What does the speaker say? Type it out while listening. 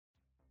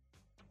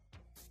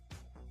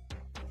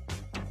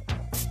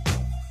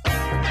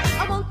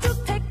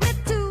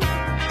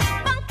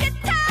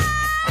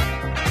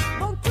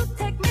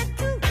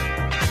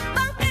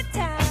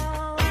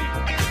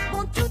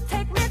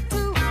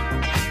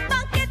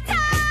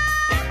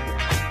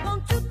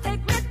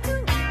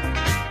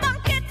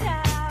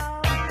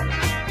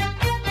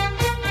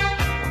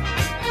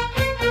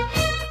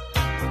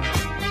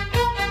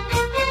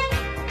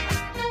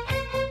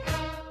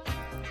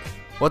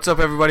What's up,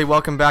 everybody?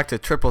 Welcome back to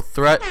Triple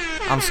Threat.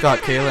 I'm Scott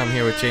Kayla. I'm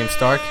here with James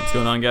Stark. What's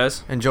going on,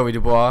 guys? And Joey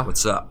Dubois.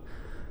 What's up?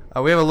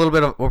 We have a little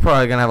bit of... We're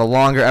probably going to have a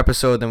longer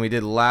episode than we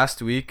did last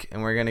week,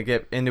 and we're going to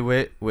get into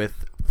it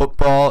with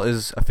football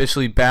is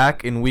officially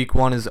back, and week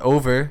 1 is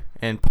over,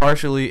 and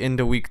partially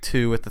into week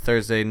 2 with the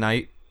Thursday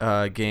night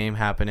game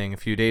happening a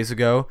few days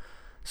ago.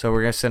 So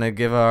we're just going to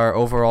give our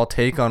overall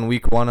take on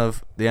week 1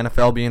 of the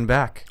NFL being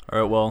back.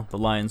 All right, well, the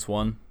Lions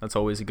won. That's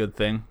always a good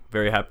thing.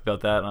 Very happy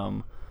about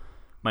that.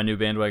 My new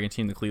bandwagon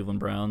team, the Cleveland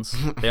Browns,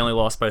 they only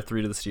lost by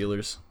 3 to the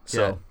Steelers.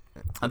 So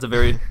That's a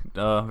very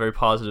very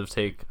positive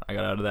take I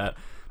got out of that.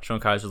 Sean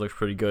Kaiser looks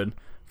pretty good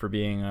for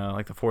being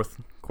like the 4th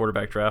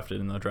quarterback drafted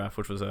in the draft,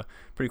 which was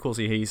pretty cool to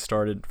see. He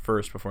started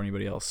first before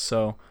anybody else.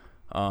 So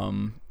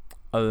other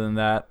than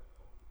that,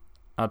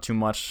 not too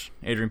much.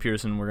 Adrian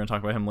Peterson, we're going to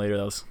talk about him later.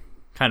 That was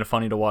kind of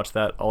funny to watch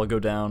that all go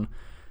down.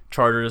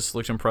 Chargers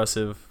looked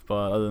impressive,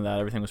 but other than that,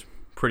 everything was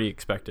pretty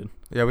expected.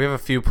 Yeah, we have a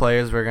few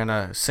players we're going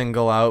to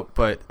single out,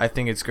 but I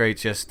think it's great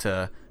just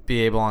to be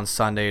able on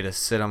Sunday to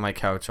sit on my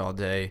couch all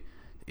day,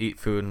 eat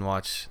food, and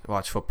watch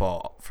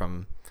football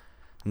from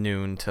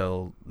noon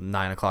till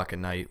 9 o'clock at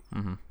night.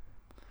 Mm-hmm.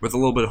 With a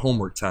little bit of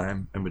homework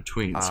time in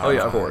between.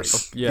 Of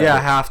course. Yeah,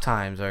 half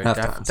times are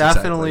Half-times,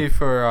 definitely exactly.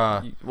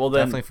 for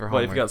Definitely for but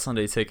if homework. you got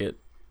Sunday ticket,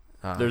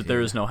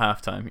 there is no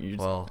halftime. You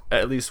just,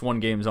 at least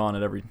one game's on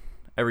at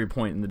every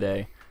point in the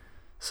day.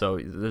 So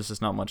there's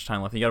just not much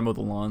time left. You got to mow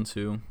the lawn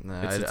too.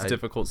 It's a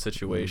difficult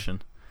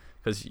situation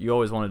because you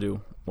always want to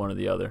do one or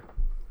the other.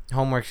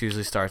 Homework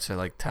usually starts at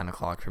like 10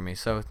 o'clock for me,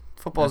 so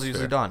football's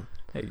usually done.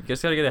 Hey, you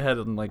just got to get ahead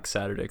on like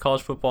Saturday.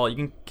 College football, you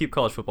can keep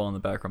college football in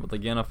the background, but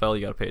like the NFL,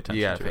 you got to pay attention.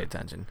 You got to pay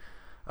attention.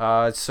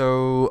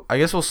 So I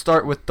guess we'll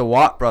start with the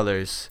Watt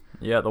brothers.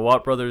 Yeah, the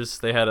Watt brothers,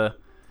 they had a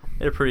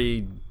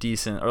pretty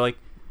decent, or like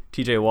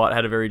T.J. Watt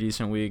had a very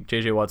decent week.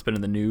 J.J. Watt's been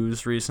in the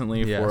news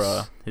recently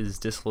for his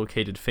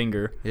dislocated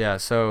finger. Yeah,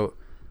 so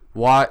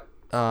Watt,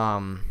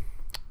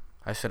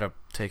 I should have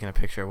taken a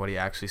picture of what he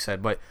actually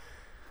said, but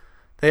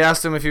they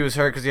asked him if he was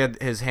hurt because he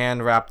had his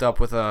hand wrapped up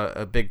with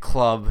a big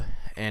club,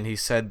 and he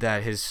said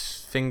that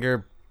his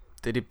finger,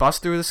 did it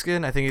bust through the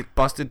skin? I think it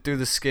busted through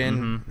the skin.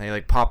 Mm-hmm. They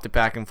like popped it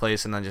back in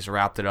place and then just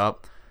wrapped it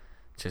up.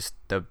 Just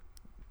the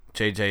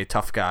J.J.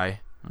 tough guy.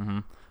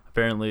 Mm-hmm.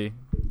 Apparently,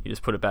 he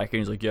just put it back in.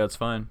 He's like, yeah, it's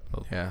fine.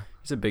 Well, yeah.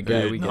 He's a big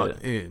guy. We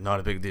get it. Not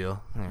a big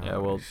deal. Yeah,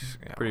 well,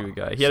 pretty big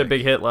guy. He had a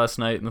big hit last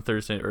night in the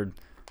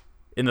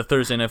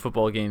Thursday night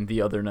football game the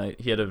other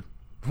night. He had a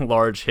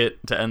large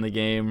hit to end the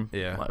game.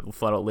 Yeah.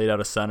 Flat out laid out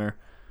of center.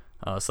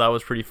 So that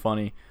was pretty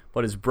funny.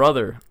 But his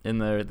brother in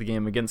the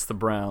game against the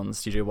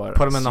Browns, T.J. Watt,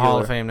 put him in the Hall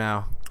of Fame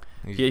now.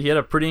 He had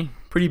a pretty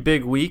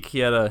big week. He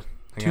had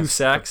 2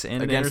 sacks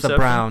and an interception. Against the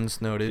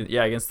Browns, noted.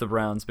 Yeah, against the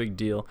Browns, big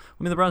deal.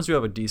 I mean, the Browns do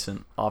have a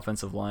decent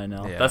offensive line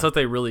now. Yeah. That's what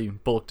they really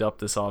bulked up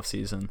this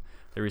offseason.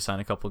 They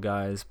re-signed a couple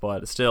guys,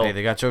 but still, Hey,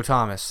 they got Joe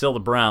Thomas. Still the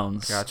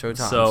Browns. Got Joe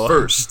Thomas.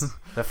 So,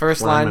 the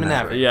first lineman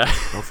ever. Yeah.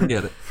 Don't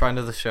forget it. Friend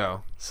of the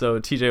show. So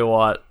T.J.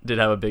 Watt did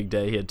have a big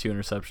day. He had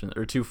 2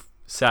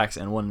 sacks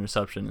and 1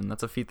 interception, and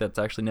that's a feat that's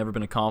actually never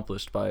been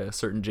accomplished by a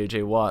certain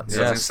J.J. Watt.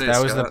 Yes,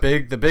 that was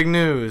the big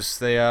news.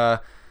 They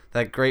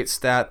that great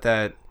stat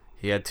that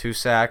he had 2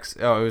 sacks.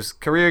 Oh, it was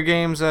career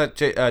games that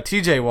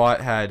T.J.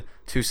 Watt had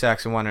 2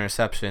 sacks and 1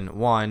 interception.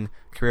 1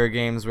 career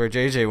games where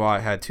J.J.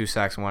 Watt had 2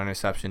 sacks and 1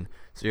 interception.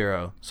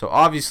 0. So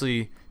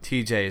obviously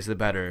T.J. is the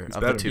better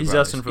of the 2 He's brothers.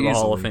 destined for the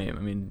Hall of Fame.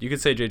 I mean, you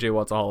could say J.J.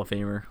 Watt's a Hall of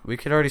Famer. We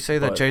could already say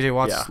that J.J.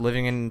 Watt's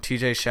living in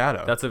T.J.'s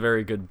shadow. That's a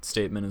very good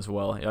statement as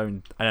well. I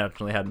mean, I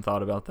actually hadn't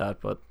thought about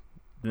that, but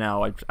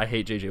now I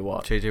hate J.J.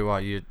 Watt. J.J.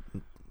 Watt, you're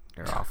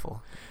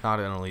awful. Not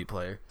an elite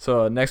player.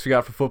 So next we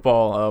got for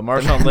football,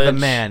 Marshawn Lynch. The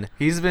man.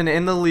 He's been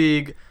in the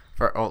league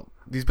for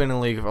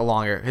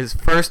longer. His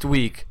first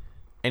week,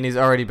 and he's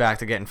already back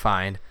to getting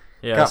fined.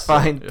 Yeah, got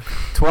fined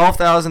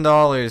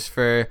 $12,000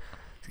 for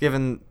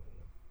giving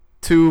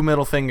 2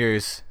 middle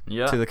fingers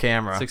to the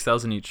camera.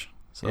 6,000 each.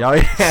 So.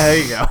 Yeah, there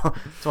you go.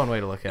 That's one way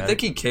to look at it. I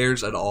think he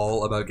cares at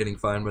all about getting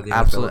fined by the NFL.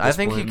 Absolutely. I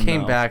think he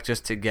came back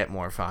just to get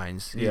more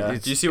fines. Yeah.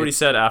 Did you see what he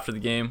said after the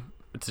game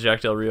to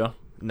Jack Del Rio?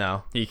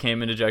 No. He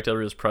came into Jack Del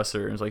Rio's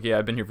presser and was like, "Yeah,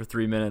 I've been here for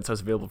 3 minutes. I was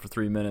available for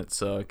 3 minutes.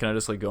 Can I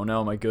just go now?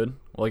 Am I good?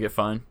 Will I get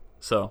fined?"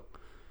 So,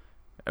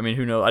 I mean,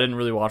 who knows? I didn't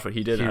really watch what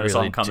he did. I just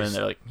saw him come in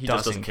there he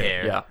just doesn't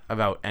care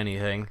about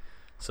anything.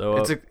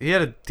 So he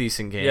had a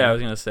decent game. Yeah, I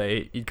was gonna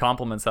say he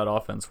complements that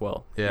offense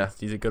well. Yeah,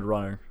 he's a good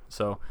runner.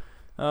 So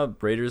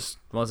Raiders,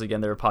 once again,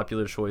 they're a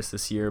popular choice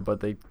this year, but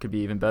they could be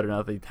even better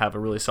now that they have a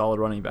really solid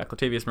running back.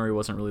 Latavius Murray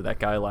wasn't really that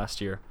guy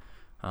last year,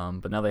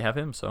 but now they have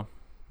him. So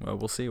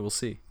we'll see.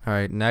 All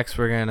right, next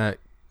we're gonna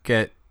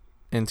get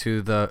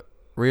into the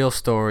real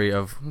story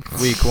of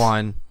Week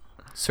 1.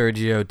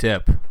 Sergio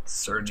Dip.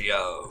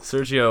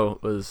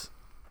 Sergio was,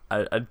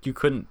 you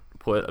couldn't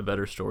put a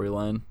better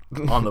storyline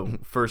on the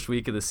first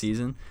week of the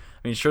season.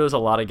 I mean, sure, there's a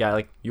lot of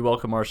guys you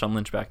welcome Marshawn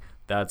Lynch back.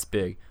 That's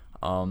big.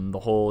 The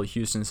whole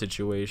Houston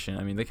situation,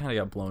 I mean, they kind of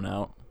got blown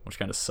out, which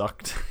kind of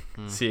sucked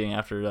seeing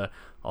after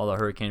all the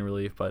hurricane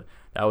relief, but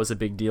that was a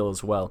big deal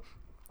as well.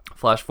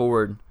 Flash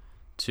forward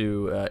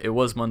to it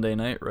was Monday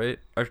night, right?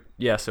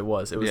 Yes, it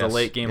was. It was a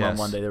late game on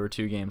Monday. There were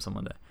 2 games on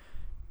Monday.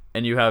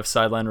 And you have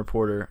sideline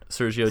reporter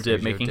Sergio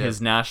Dip making his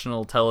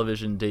national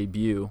television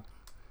debut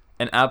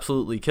and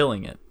absolutely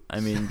killing it. I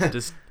mean,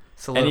 just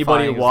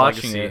anybody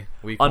watching it.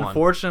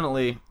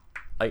 Unfortunately,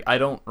 I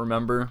don't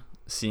remember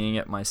seeing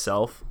it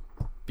myself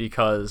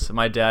because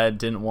my dad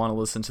didn't want to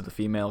listen to the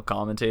female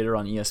commentator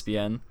on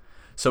ESPN.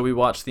 So we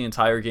watched the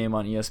entire game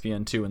on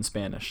ESPN2 in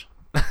Spanish.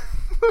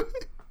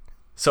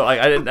 So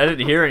I didn't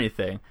hear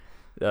anything.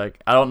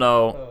 Like, I don't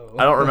know.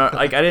 I don't remember.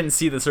 Like, I didn't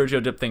see the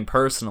Sergio Dip thing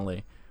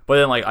personally. But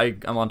then, like,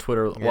 I'm on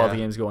Twitter while the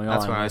game's going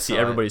on, and I see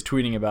everybody's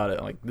tweeting about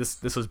it. Like,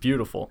 this was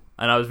beautiful,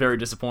 and I was very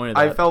disappointed.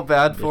 I felt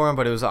bad for him,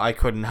 but I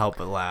couldn't help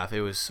but laugh.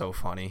 It was so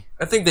funny.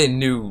 I think they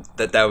knew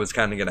that was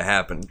kind of going to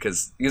happen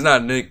because he's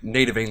not a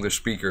native English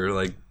speaker.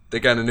 Like, they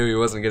kind of knew he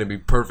wasn't going to be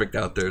perfect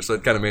out there, so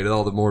it kind of made it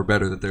all the more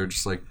better that they're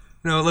just like,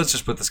 let's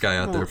just put this guy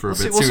out there for a bit,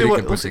 see what he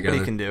can put together. What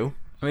he can do.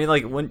 I mean,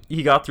 like, when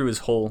he got through his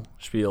whole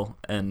spiel,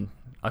 and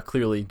I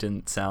clearly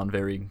didn't sound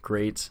very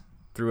great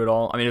through it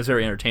all. I mean, it was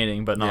very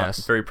entertaining, but not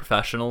very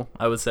professional,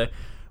 I would say.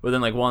 But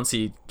then, like, once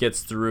he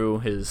gets through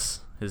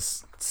his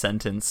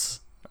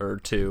sentence or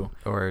 2,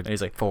 or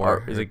he's like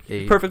 4, he's like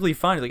 8. Perfectly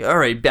fine. He's like, all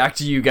right, back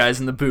to you guys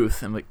in the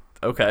booth. I'm like,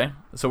 okay.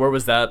 So where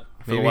was that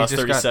for the last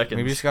 30 seconds?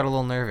 Maybe he just got a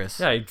little nervous.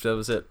 Yeah, that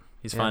was it.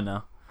 He's fine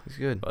now. He's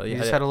good. But he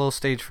just had a little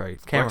stage fright.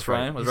 Rex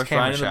Ryan in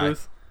the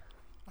booth?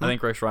 I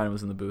think Rex Ryan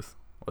was in the booth.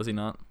 Was he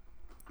not?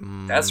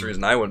 That's the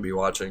reason I wouldn't be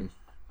watching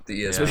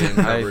the ESPN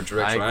coverage.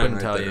 Rex Ryan, I couldn't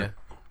tell you.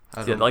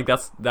 Like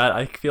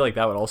I feel like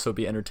that would also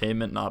be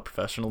entertainment, not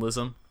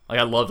professionalism. Like,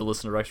 I'd love to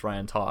listen to Rex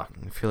Ryan talk.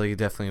 I feel like he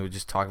definitely would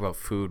just talk about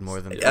food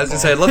more than football. I was gonna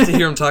say, I'd love to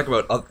hear him talk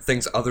about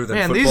things other than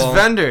football. Man, these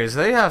vendors,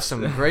 they have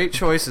some great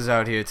choices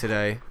out here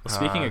today. Well,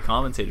 speaking of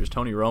commentators,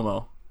 Tony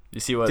Romo, you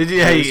see what?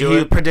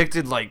 He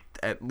predicted like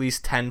at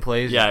least 10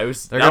 plays. Yeah, it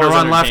was. They're gonna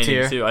run left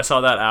here too. I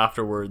saw that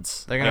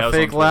afterwards. They're gonna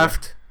fake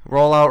left,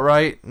 roll out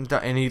right,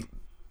 and he.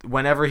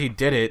 Whenever he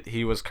did it,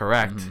 he was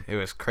correct. Mm-hmm. It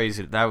was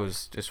crazy. That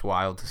was just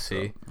wild to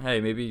see. So,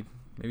 hey, maybe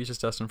he's just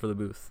destined for the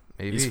booth.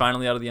 Maybe he's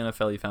finally out of the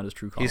NFL. He found his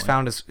true calling. He's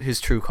found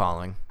his true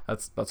calling.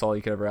 That's all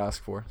you could ever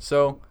ask for.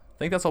 So I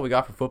think that's all we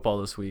got for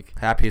football this week.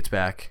 Happy it's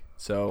back.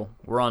 So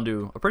we're on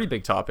to a pretty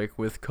big topic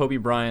with Kobe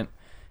Bryant.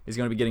 Is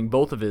going to be getting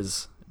both of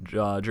his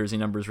jersey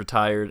numbers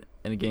retired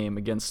in a game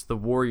against the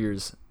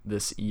Warriors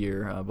this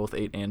year, both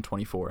 8 and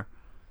 24.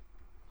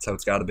 That's how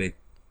it's got to be.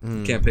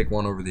 You can't pick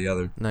one over the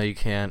other. No, you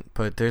can't.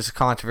 But there's a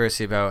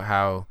controversy about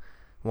how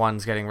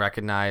one's getting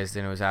recognized,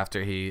 and it was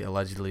after he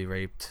allegedly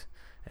raped,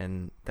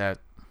 and that,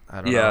 I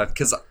don't know. Yeah,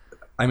 because,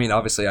 I mean,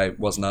 obviously I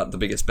was not the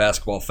biggest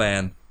basketball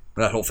fan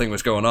when that whole thing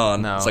was going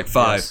on. No, it's like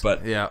 5,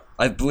 but yeah.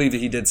 I believe that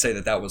he did say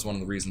that was one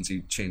of the reasons he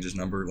changed his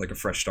number, like a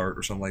fresh start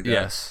or something like that.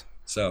 Yes.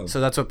 So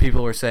that's what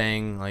people were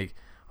saying, like,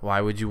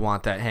 why would you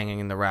want that hanging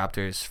in the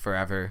Raptors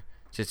forever?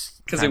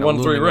 Just because they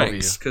won 3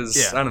 rings.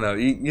 Because, I don't know,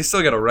 you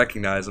still got to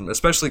recognize them,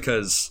 especially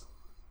because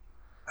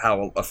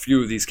how a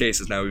few of these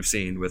cases now we've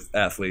seen with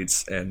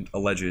athletes and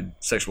alleged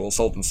sexual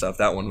assault and stuff,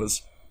 that one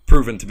was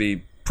proven to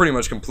be pretty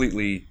much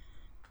completely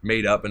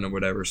made up and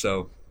whatever,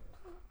 so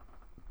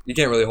you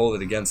can't really hold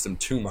it against him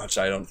too much,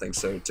 I don't think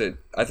so.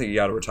 I think you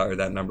got to retire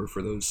that number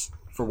for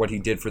what he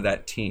did for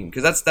that team,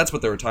 because that's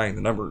what they're retiring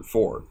the number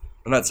for.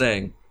 I'm not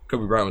saying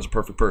Kobe Bryant was a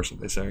perfect person.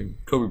 They're saying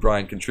Kobe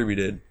Bryant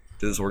contributed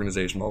to this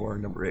organization while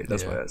wearing number 8.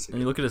 That's why I see.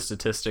 And you look at his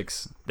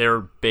statistics;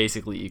 they're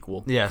basically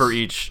equal. Yes. For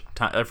each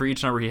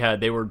number he had,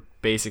 they were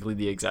basically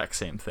the exact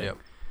same thing. Yep.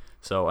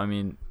 So I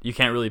mean, you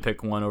can't really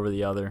pick one over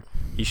the other.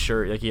 He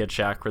had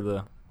Shaq for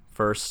the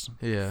first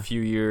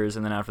few years,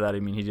 and then after that, I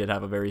mean, he did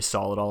have a very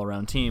solid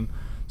all-around team.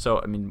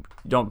 So I mean,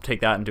 don't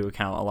take that into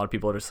account. A lot of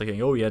people are just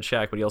thinking, oh, he had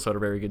Shaq, but he also had a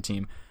very good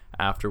team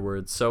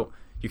afterwards. So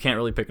you can't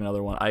really pick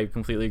another one. I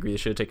completely agree. They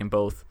should have taken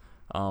both.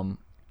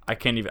 I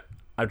can't even.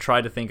 I've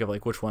tried to think of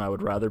like which one I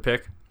would rather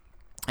pick,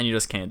 and you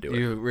just can't do it.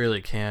 You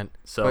really can't.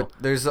 So but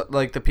there's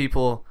like the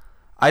people.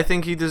 I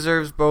think he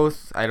deserves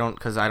both.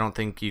 Because I don't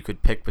think you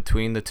could pick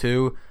between the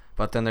two.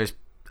 But then there's,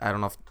 I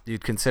don't know if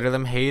you'd consider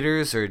them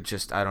haters or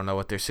just, I don't know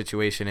what their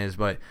situation is,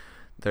 but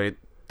they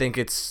think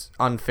it's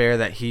unfair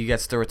that he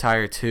gets to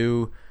retire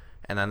too.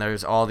 And then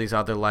there's all these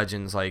other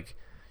legends, like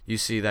you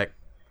see that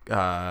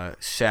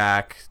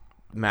Shaq,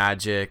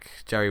 Magic,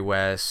 Jerry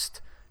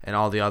West, and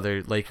all the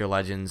other Laker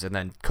legends, and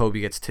then Kobe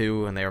gets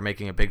 2, and they were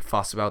making a big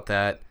fuss about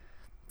that.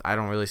 I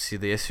don't really see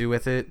the issue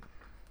with it.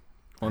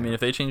 Well, I mean, if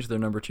they changed their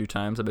number 2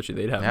 times, I bet you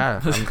they'd have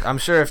him. Yeah, I'm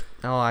sure if...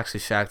 Oh,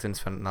 actually, Shaq didn't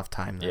spend enough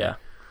time there. Yeah.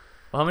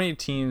 Well, how many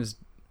teams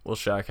will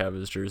Shaq have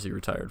his jersey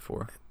retired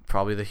for?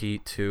 Probably the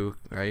Heat, too,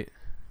 right?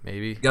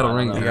 Maybe. You got a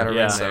ring. You got a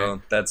ring.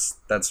 So that's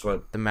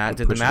what...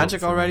 Did the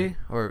Magic already?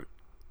 Or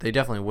they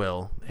definitely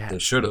will. They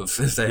should have,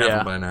 if they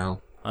haven't by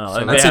now.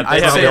 I'd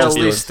say at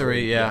least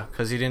 3,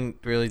 because he didn't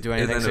really do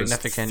anything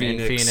significant in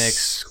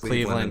Phoenix,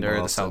 Cleveland, or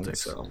the Celtics.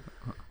 So.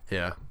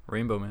 Yeah.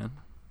 Rainbow Man.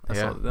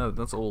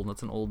 That's old.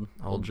 That's an old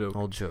joke.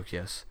 Old joke,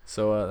 yes.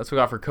 So that's what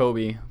we got for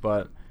Kobe.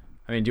 But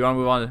I mean, do you want to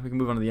move on? We can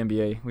move on to the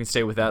NBA. We can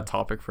stay with that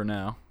topic for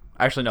now.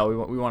 Actually, no.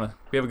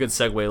 We have a good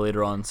segue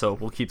later on, so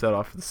we'll keep that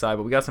off to the side.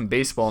 But we got some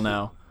baseball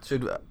now.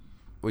 Should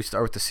we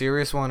start with the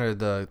serious one or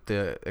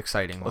the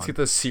exciting one? Let's get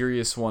the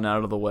serious one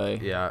out of the way.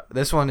 Yeah,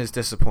 this one is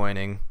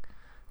disappointing.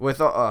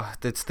 With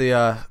it's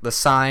the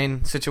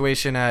sign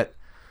situation at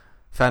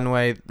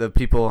Fenway. The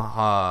people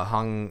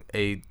hung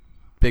a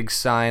big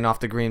sign off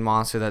the Green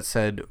Monster that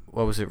said,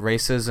 what was it,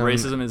 racism?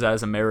 Racism is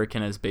as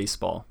American as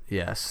baseball.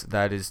 Yes,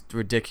 that is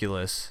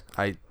ridiculous.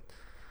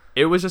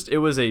 It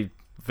was a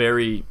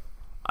very,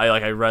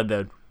 I read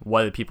that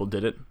why the people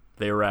did it.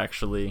 They were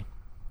actually,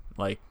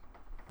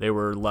 they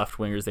were left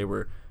wingers. They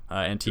were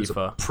Antifa. It was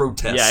a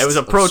protest. Yeah, it was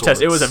a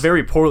protest. It was a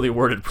very poorly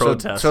worded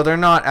protest. So they're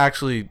not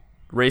actually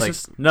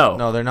racist.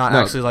 No, they're not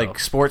actually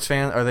sports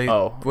fans. Are they?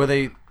 Oh, were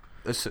they?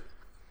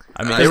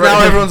 I mean, now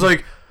everyone's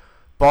like,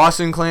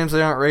 Boston claims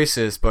they aren't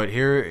racist, but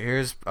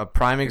here's a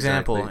prime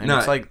example. Exactly. And no,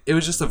 it's like, it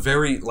was just a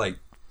very,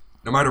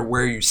 no matter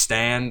where you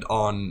stand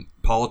on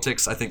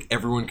politics, I think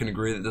everyone can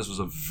agree that this was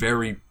a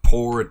very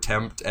poor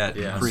attempt at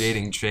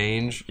creating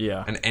change.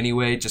 Yeah. And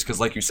anyway, just because,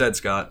 like you said,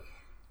 Scott,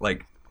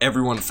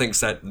 everyone thinks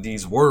that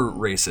these were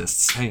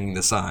racists hanging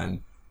the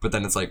sign, but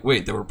then it's like,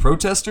 wait, there were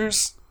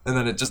protesters? And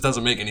then it just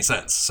doesn't make any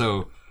sense.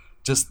 So,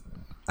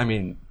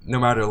 no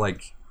matter,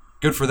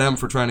 good for them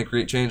for trying to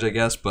create change, I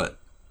guess, but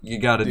you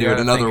got to do it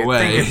another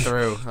way. Think it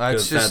through.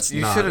 It's just,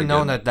 you should have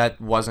known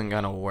that wasn't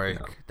gonna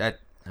work. No.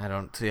 I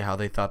don't see how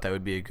they thought that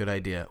would be a good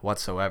idea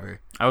whatsoever.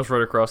 I was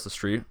right across the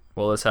street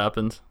while this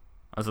happened.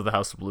 I was at the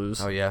House of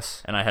Blues. Oh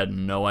yes. And I had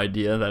no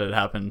idea that it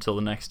happened until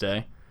the next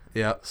day.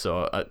 Yeah.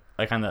 So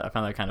I found that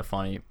kind of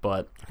funny,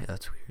 but yeah,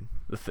 that's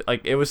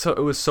weird. It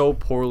was so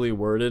poorly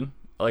worded.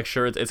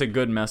 Sure, it's a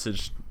good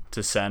message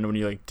to send when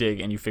you dig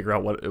and you figure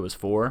out what it was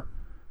for.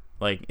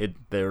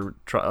 They're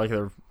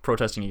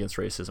protesting against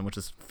racism, which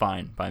is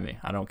fine by me.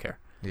 I don't care.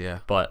 Yeah.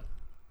 But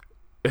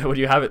when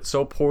you have it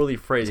so poorly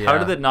phrased, how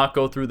did it not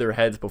go through their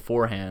heads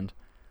beforehand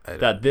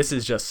that this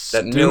is just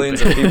stupid? That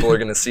millions of people are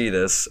going to see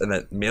this, and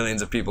that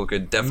millions of people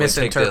could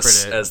definitely take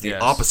this as the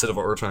opposite of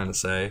what we're trying to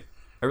say.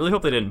 I really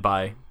hope they didn't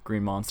buy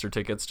Green Monster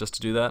tickets just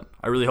to do that.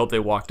 I really hope they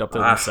walked up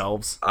there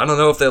themselves. I don't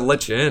know if they'll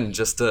let you in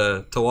just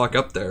to walk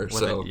up there.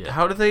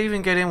 How did they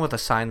even get in with a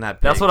sign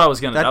that big? That's what I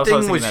was gonna. That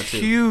thing was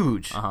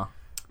huge.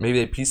 Maybe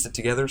they pieced it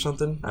together or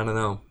something. I don't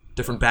know.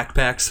 Different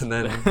backpacks, and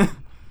then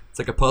it's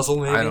like a puzzle.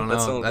 Maybe I don't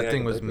know. That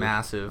thing was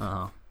massive.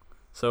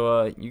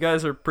 So you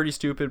guys are pretty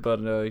stupid, but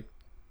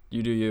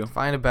you do you.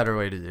 Find a better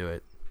way to do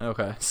it.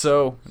 Okay,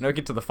 so now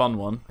get to the fun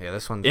one. Yeah,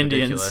 this one's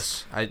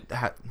Indians.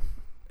 ridiculous.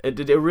 It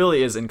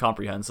really is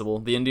incomprehensible.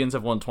 The Indians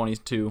have won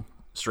 22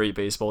 straight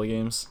baseball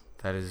games.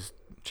 That is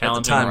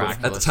challenging.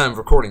 At the time of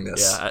recording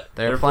this. Yeah,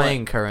 they're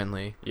playing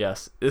currently.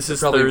 Yes, this is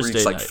probably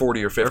Thursday reached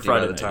 40 or 50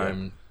 by the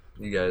time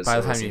you guys.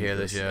 By the time you hear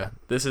this, yeah.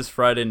 This is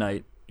Friday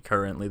night.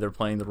 Currently, they're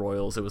playing the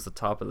Royals. It was the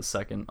top of the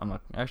second. I'm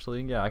not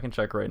actually. Yeah, I can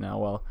check right now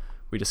while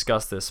we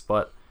discuss this.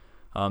 But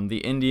the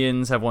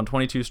Indians have won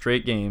 22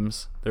 straight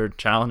games. They're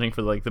challenging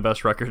for the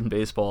best record in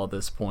baseball at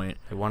this point.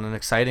 They won an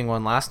exciting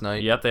one last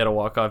night. Yep, they had a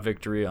walk-off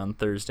victory on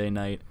Thursday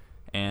night,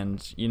 and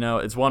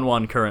it's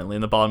 1-1 currently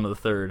in the bottom of the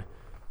third.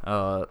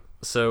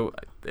 So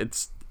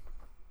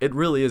it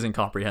really is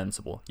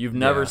incomprehensible. You've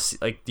never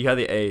you had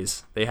the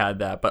A's, they had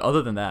that, but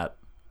other than that,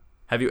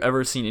 have you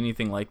ever seen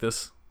anything like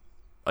this?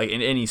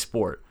 In any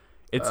sport,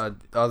 it's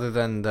other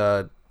than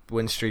the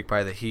win streak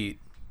by the Heat.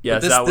 Yeah,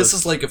 this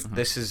is like if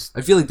this is.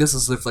 I feel like this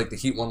is if the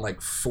Heat won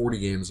 40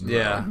 games in a row.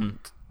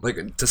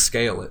 Yeah. To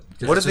scale it.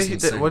 What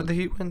did the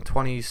Heat win?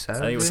 27.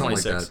 I think it was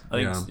 26. Like that.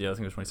 I think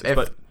it was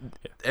 26.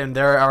 And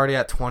they're already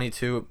at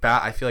 22.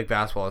 I feel like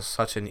basketball is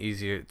such an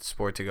easier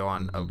sport to go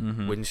on a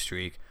win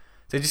streak.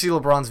 Did you see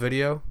LeBron's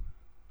video?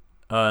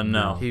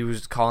 No. He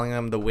was calling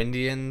them the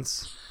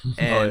Windians,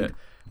 and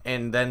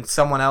and then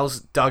someone else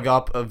dug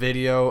up a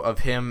video of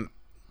him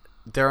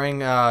during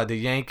the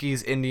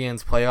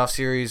Yankees-Indians playoff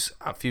series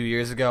a few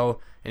years ago,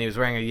 and he was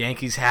wearing a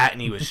Yankees hat,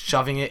 and he was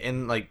shoving it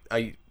in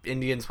a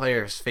Indians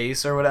player's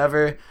face or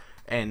whatever,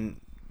 and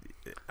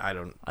I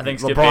think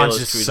Skip LeBron's Bayless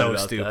just tweeted so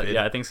about stupid. That.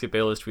 Yeah, I think Skip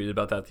Bayless tweeted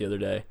about that the other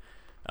day,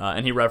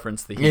 and he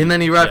referenced the Heat. And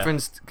then he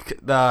referenced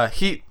the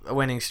Heat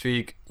winning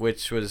streak,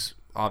 which was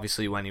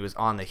obviously when he was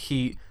on the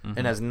Heat,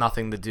 and has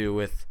nothing to do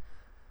with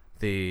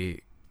the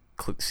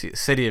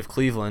city of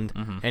Cleveland.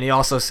 And he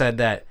also said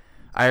that,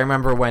 I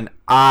remember when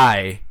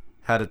I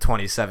had a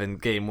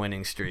 27-game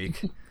winning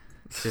streak,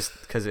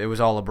 just because it was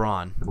all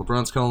LeBron.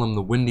 LeBron's calling them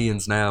the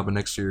Windians now, but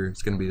next year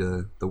it's going to be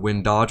the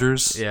Win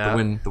Dodgers, yeah, the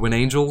Win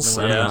Angels.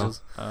 The Win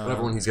Angels.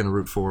 Whatever one he's going to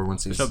root for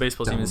once he's. No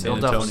baseball team in San He'll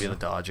Antonio. definitely be the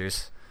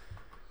Dodgers.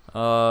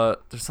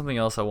 There's something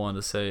else I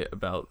wanted to say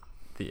about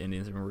the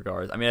Indians in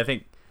regards. I mean, I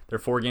think they're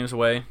 4 games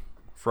away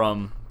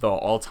from the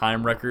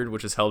all-time record,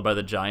 which is held by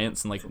the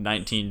Giants in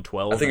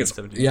 1912. I think it's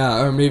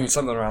or maybe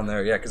something around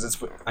there. Yeah,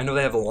 because I know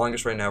they have the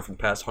longest right now for the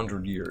past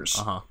 100 years.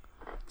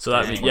 So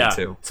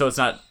that So it's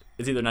not.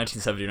 It's either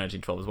 1970 or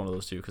 1912 is one of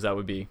those two, because that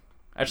would be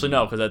actually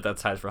no, because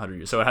that's ties for 100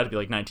 years. So it had to be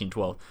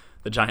 1912.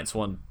 The Giants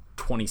won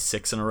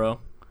 26 in a row.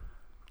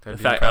 In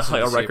fact,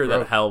 a record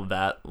that held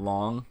that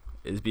long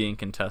is being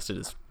contested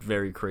is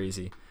very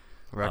crazy.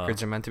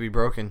 Records are meant to be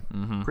broken.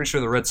 Mm-hmm. Pretty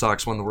sure the Red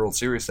Sox won the World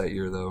Series that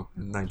year, though,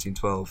 in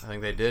 1912. I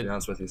think they did. To be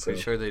honest with you,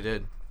 Pretty sure they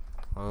did.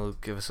 Well,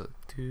 give us a.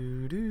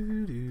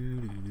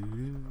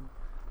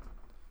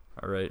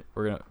 All right,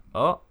 we're gonna.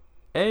 Oh,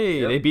 hey,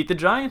 Yep. they beat the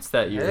Giants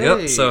that year.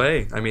 Hey. Yep. So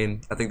hey, I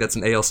mean, I think that's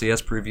an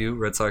ALCS preview.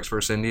 Red Sox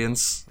versus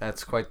Indians.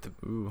 That's quite the.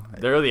 Ooh,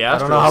 there the Astros. I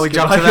don't know how we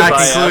jumped to that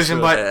Goodbye, conclusion,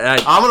 Astros.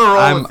 but I'm gonna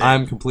roll with it.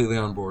 I'm completely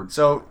on board.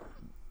 So,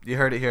 you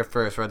heard it here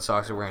first. Red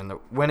Sox are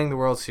winning the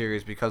World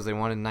Series because they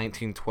won in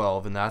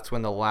 1912, and that's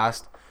when the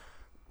last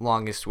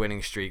longest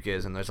winning streak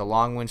is. And there's a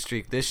long win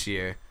streak this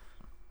year,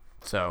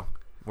 so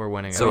we're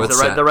winning. So it. it's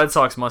the Red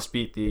Sox must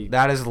beat the.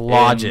 That is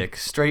logic,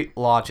 straight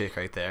logic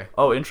right there.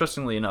 Oh,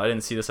 interestingly, I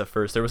didn't see this at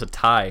first. There was a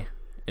tie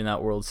in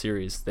that World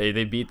Series. They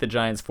beat the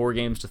Giants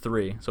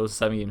 4-3, so it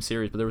was a 7-game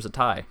series, but there was a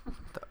tie.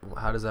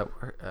 How does that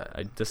work?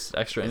 Just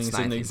extra It's innings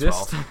didn't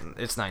exist.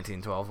 1912. It's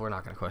 1912. We're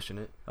not going to question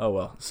it. Oh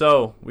well.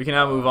 So we can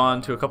now move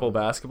on to a couple of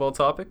basketball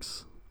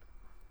topics.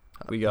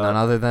 We got None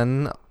other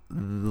than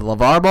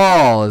LeVar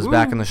Ball is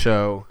back in the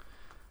show.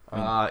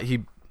 He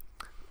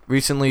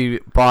recently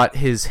bought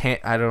his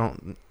I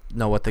don't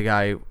know what the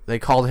guy they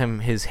called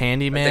him his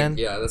handyman.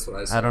 yeah, that's what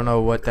I said. I don't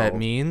know what that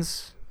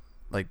means.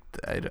 Like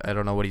I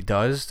don't know what he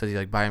does. Does he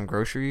like buy him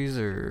groceries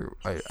or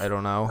I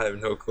don't know. I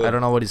have no clue. I don't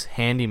know what his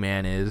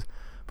handyman is.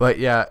 But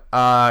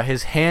yeah,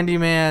 his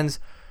handyman's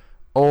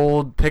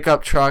old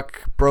pickup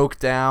truck broke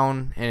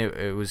down and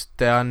it was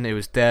done. It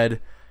was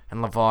dead.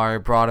 And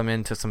LeVar brought him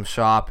into some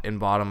shop and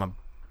bought him a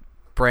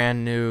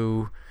brand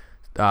new,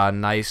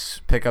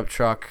 nice pickup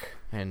truck.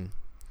 And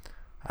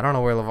I don't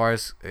know where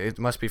LeVar's. It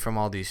must be from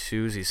all these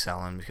shoes he's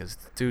selling because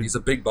dude, He's a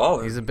big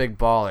baller. he's a big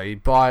baller. He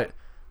bought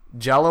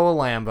Jello a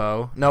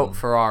Lambo. No,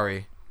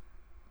 Ferrari.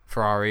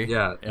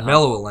 Yeah, Yeah.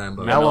 Mellow a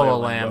Lambo. Mello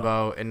a Lambo.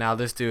 Lambo, and now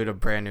this dude a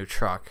brand new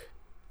truck.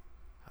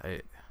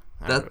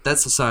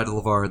 That's the side of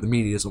LeVar the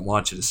media doesn't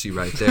want you to see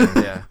right there.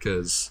 Yeah.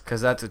 Because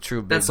Because that's a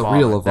true big That's a baller.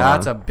 real LeVar.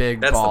 That's a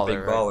big that's baller. the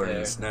big baller right in there.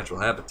 his natural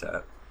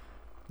habitat.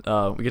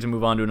 we get to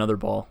move on to another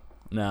ball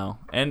now,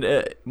 and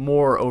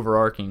more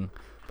overarching.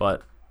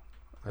 But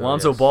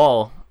Lonzo yes.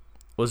 Ball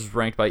was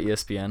ranked by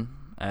ESPN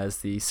as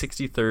the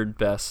 63rd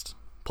best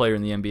player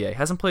in the NBA.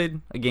 Hasn't played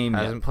a game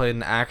yet. Hasn't played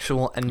an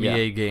actual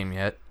NBA game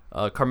yet.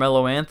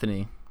 Carmelo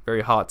Anthony,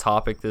 very hot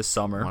topic this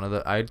summer.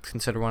 I'd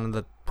consider one of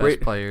the best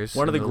Great players.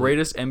 One of the in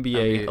greatest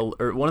NBA, NBA.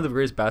 or one of the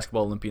greatest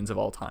basketball Olympians of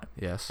all time.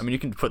 Yes. I mean, you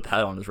can put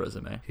that on his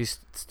resume. he's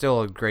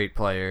still a great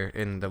player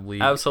in the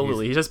league.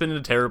 Absolutely. He's just been in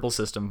a terrible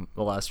system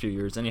the last few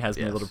years, and he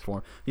hasn't been able to Yes.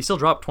 perform. He still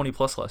dropped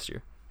 20-plus last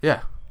year.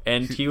 Yeah.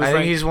 And he was I think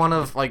ranked, he's one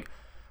of like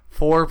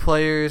 4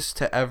 players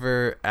to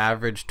ever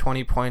average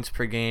 20 points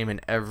per game in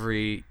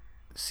every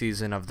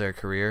season of their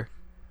career.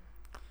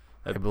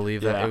 I believe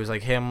that yeah. it was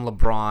like him,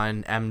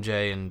 LeBron,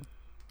 MJ, and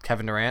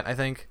Kevin Durant. I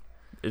think.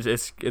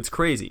 It's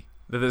crazy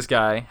that this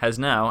guy has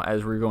now,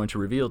 as we're going to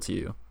reveal to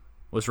you,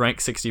 was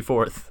ranked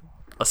 64th,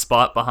 a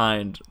spot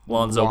behind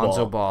Lonzo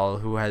Ball. Ball,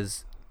 who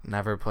has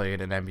never played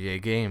an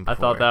NBA game before. I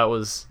thought that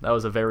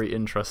was a very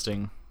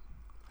interesting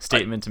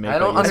statement to make. I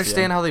don't by ESPN.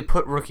 understand how they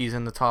put rookies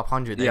in the top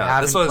 100. They Yeah,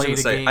 haven't that's what I was played going to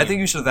a say. game. I think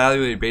you should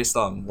evaluate it based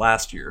on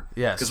last year.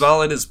 Yes. Because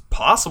while it is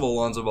possible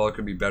Lonzo Ball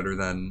could be better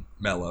than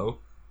Melo,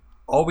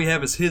 all we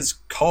have is his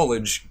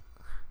college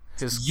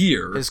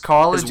year. his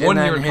college, his 1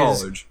 and year then in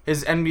college.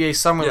 his NBA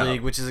Summer Yeah.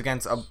 League, which is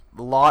against a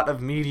lot of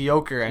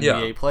mediocre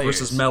NBA players.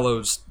 versus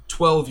Melo's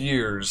 12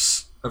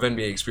 years of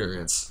NBA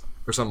experience.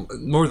 Or some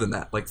more than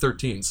that, like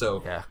 13.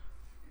 So Yeah.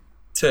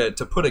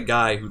 to put a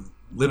guy who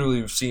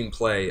literally we've seen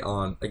play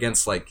on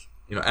against like,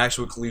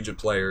 actual collegiate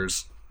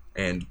players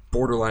and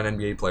borderline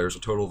NBA players, a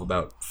total of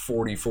about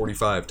 40,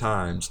 45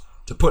 times,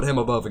 to put him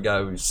above a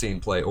guy we've seen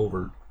play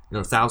over,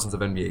 thousands of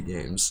NBA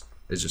games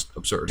is just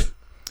absurd.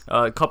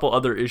 A couple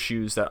other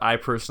issues that I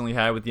personally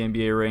had with the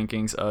NBA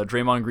rankings.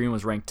 Draymond Green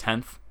was ranked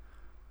 10th.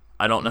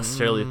 I don't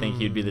necessarily think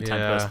he'd be the 10th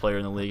yeah. best player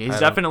in the league. He's I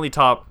don't- definitely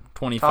top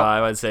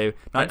 25, I'd say.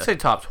 I'd say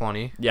top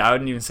 20. Yeah, I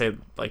wouldn't even say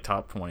like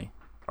top 20.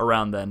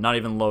 Around then, not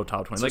even low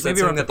top 20. So Like is that maybe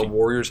saying around that the 15.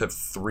 Warriors have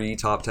 3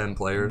 top 10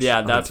 players? Yeah,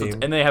 on that's the team?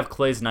 and they have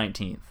Clay's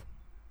 19th.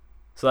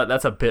 So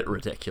that's a bit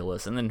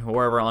ridiculous. And then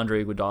wherever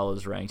Andre Iguodala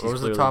is ranked, What he's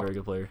was the clearly top- a very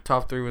good player.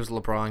 Top 3 was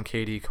LeBron,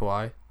 KD,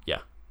 Kawhi. Yeah.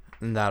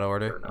 In that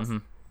order. Mm-hmm.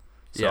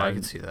 So Yeah, I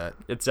can see that.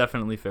 It's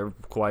definitely fair.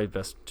 Kawhi,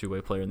 best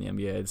two-way player in the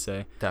NBA, I'd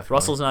say. Definitely.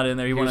 Russell's not in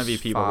there. He won was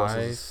MVP, but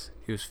Russell's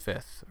He was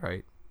 5th,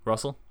 right?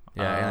 Russell.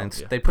 Yeah, and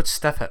yeah. they put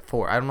Steph at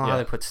 4. I don't know Yeah. how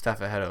they put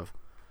Steph ahead of.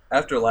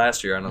 After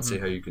last year, I don't see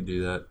Mm-hmm. how you could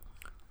do that.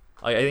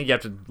 I think you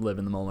have to live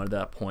in the moment at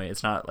that point.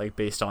 It's not like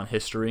based on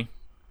history.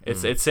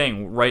 It's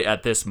saying right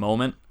at this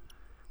moment.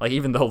 Like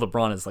even though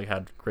LeBron has like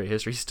had great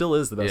history, he still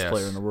is the best Yes.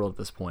 player in the world at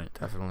this point.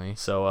 Definitely.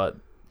 So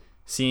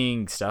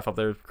seeing Steph up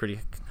there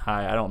pretty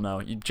high, I don't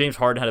know. James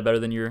Harden had a better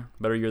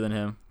year than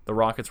him. The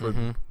Rockets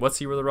were what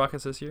seed were the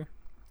Rockets this year?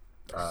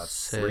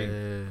 3.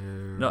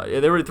 No,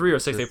 they were 3 or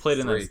 6. They played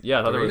in that. Yeah,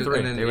 I thought they were 3.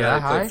 And then They were yeah,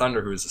 that they played high?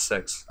 Thunder, who was a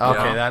 6. Okay,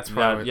 Yeah. that's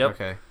probably yep.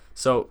 okay.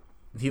 So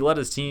he led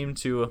his team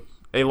to.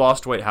 They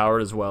lost Dwight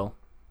Howard as well.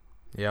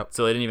 Yep.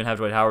 So they didn't even have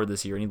Dwight Howard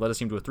this year, and he led his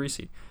team to a 3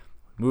 seed.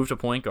 Moved to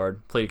point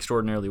guard, played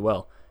extraordinarily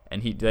well.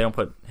 and they don't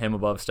put him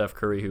above Steph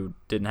Curry, who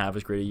didn't have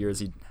as great a year as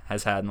he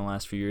has had in the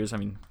last few years. I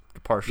mean,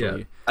 partially.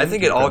 Yeah. I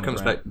think it all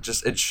comes back.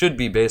 It should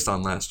be based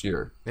on last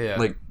year. Yeah.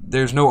 Like,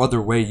 there's no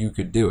other way you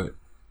could do it,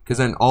 because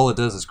then all it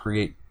does is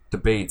create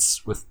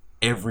debates with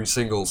every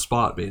single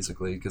spot,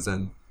 basically. Because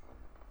then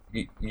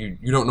you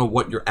don't know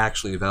what you're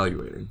actually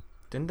evaluating.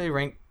 Didn't they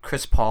rank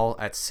Chris Paul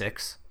at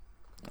 6?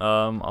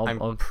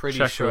 I'll pretty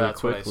check sure really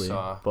that's what I quickly,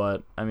 saw.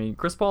 But I mean,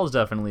 Chris Paul is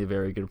definitely a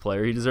very good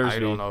player. He deserves. I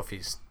don't know if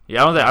he's.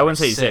 Yeah, I wouldn't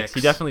say he's 6. 6.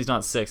 He definitely is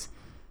not 6.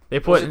 They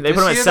put him at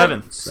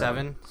 7th.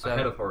 7.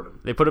 Ahead of Harden.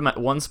 They put him at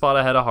one spot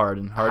ahead of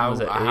Harden. Harden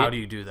was at 8. How do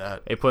you do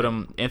that? They put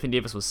him. Anthony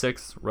Davis was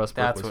 6th. Russ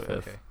Brook was 5th.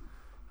 Okay.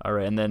 All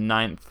right, and then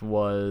 9th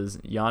was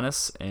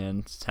Giannis,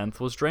 and 10th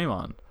was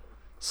Draymond.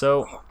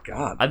 So Oh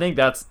God. I think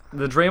that's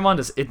the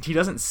Draymond. He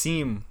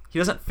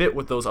doesn't fit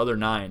with those other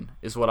 9.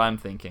 Is what I'm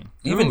thinking.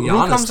 Even Who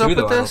Giannis comes up too,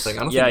 though. with this? I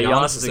don't Yeah, think Giannis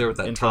Giannis is is there with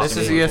that top. This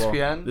is interesting as well.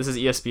 ESPN? This is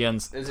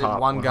ESPN's Is it top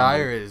one 100. guy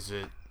or is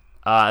it?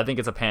 I think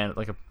it's a bunch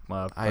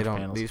I of don't.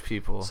 panels. These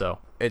people. So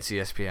It's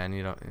ESPN.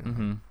 You don't.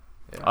 mhm.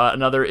 Yeah.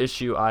 Another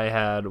issue I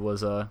had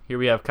was here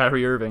we have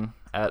Kyrie Irving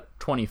at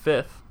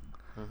 25th.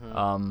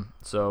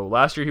 So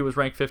last year he was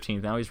ranked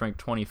 15th. Now he's ranked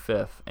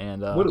 25th.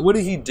 And What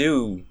did he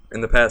do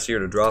in the past year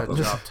to drop him?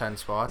 Drop 10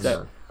 spots.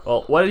 Yeah.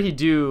 well, what did he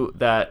do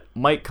that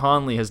Mike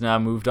Conley has now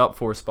moved up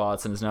 4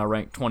 spots and is now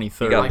ranked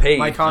 23rd? He got paid.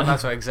 Mike Conley.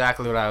 That's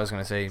exactly what I was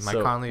gonna say.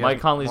 So Mike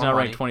Conley's more now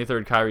ranked money.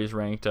 23rd. Kyrie's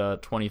ranked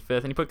 25th,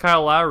 and he put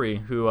Kyle Lowry,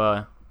 who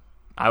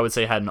I would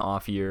say had an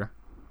off year,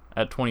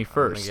 at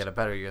 21st. Gonna get a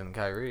better year than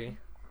Kyrie.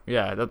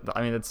 Yeah,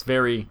 I mean that's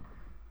very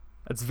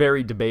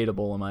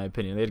debatable in my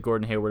opinion. They had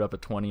Gordon Hayward up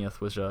at 20th,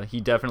 which he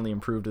definitely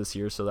improved this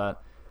year, so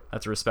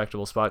that's a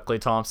respectable spot. Klay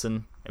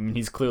Thompson, I mean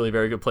he's clearly a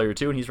very good player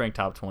too, and he's ranked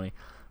top 20.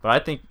 But I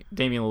think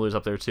Damian Lillard's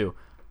up there too,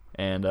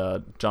 and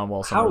John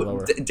Wall somewhere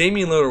lower.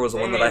 Damian Lillard was the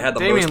one that I had the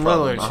most Damian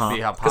problem Lillard with. should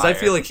be up Because I higher.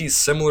 feel like he's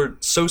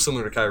so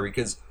similar to Kyrie.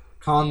 Because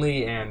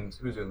Conley and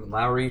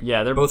Lowry,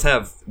 Yeah, they're both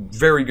have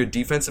very good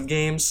defensive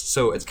games.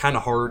 So it's kind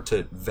of hard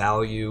to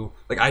value.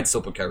 Like I'd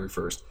still put Kyrie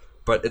first,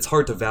 but it's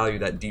hard to value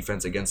that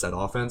defense against that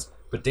offense.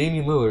 But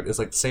Damian Lillard is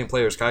like the same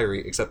player as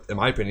Kyrie, except in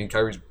my opinion,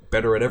 Kyrie's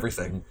better at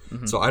everything.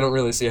 So I don't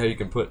really see how you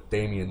can put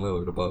Damian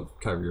Lillard above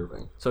Kyrie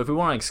Irving. So if we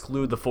want to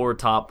exclude the 4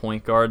 top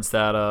point guards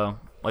that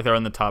like they're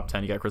in the top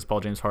 10, you got Chris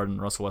Paul, James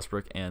Harden, Russell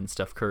Westbrook, and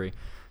Steph Curry.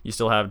 You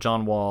still have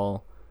John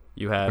Wall.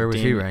 You have Where was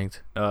he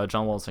ranked?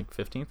 John Wall's like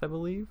 15th, I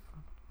believe.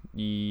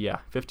 Yeah,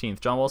 15th.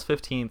 John Wall's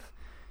 15th.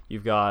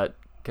 You've got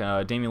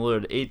Damian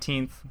Lillard at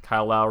 18th,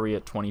 Kyle Lowry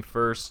at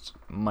 21st,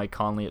 Mike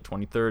Conley at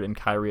 23rd, and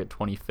Kyrie at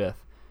 25th.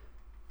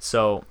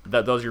 So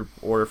those are your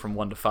order from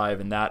 1 to 5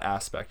 in that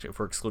aspect. If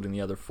we're excluding the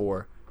other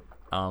 4,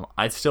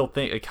 I still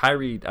think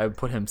Kyrie. I would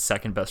put him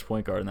second best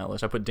point guard in that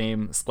list. I put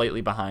Dame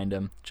slightly behind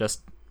him.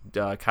 Just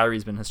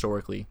Kyrie's been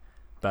historically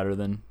better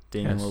than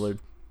Damian Yes. Lillard.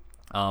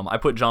 I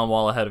put John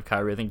Wall ahead of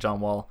Kyrie. I think John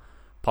Wall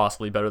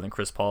possibly better than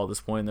Chris Paul at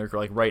this point. They're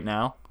like right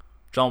now.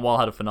 John Wall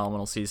had a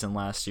phenomenal season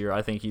last year.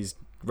 I think he's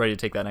ready to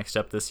take that next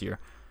step this year.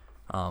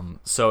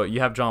 So you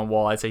have John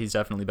Wall. I'd say he's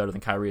definitely better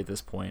than Kyrie at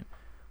this point.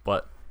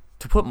 But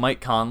to put Mike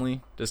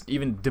Conley just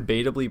even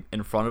debatably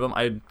in front of him,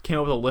 I came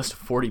up with a list of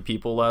 40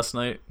 people last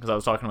night because I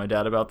was talking to my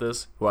dad about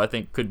this, who I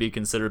think could be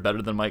considered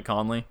better than Mike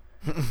Conley.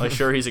 Like,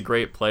 sure, he's a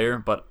great player,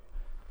 but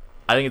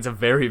I think it's a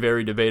very,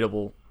 very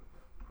debatable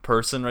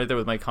person right there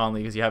with Mike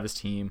Conley because you have his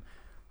team.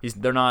 He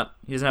doesn't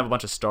have a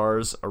bunch of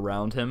stars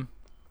around him.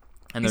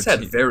 And He's their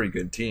had very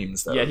good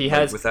teams, though. Yeah, he like,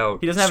 has.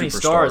 without He doesn't have any superstars.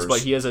 stars,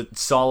 but he has a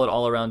solid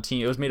all-around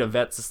team. It was made of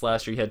vets this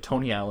last year. He had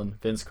Tony Allen,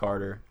 Vince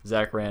Carter,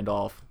 Zach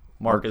Randolph,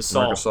 Marcus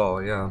Saul. Marcus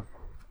Saul, yeah.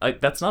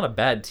 That's not a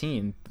bad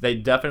team. They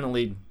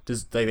definitely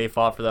they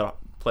fought for that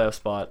playoff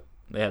spot.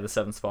 They had the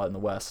 7th spot in the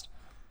West.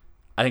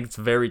 I think it's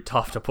very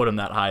tough to put him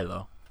that high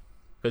though,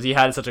 because he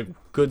had such a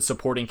good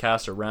supporting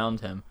cast around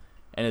him,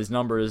 and his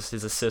numbers,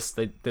 his assists,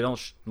 they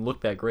don't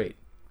look that great.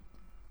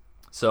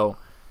 So,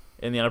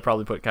 in the end, I'd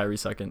probably put Kyrie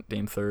second,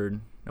 Dame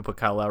third. I put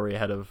Kyle Lowry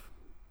ahead of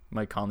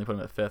Mike Conley, put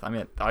him at 5th. I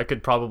mean, I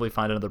could probably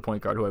find another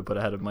point guard who I put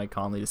ahead of Mike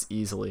Conley just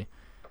easily,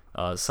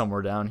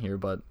 somewhere down here,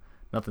 but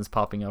nothing's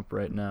popping up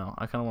right now.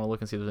 I kind of want to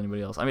look and see if there's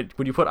anybody else. I mean,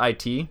 would you put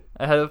IT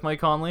ahead of Mike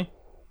Conley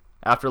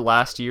after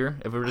last year,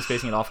 if we were just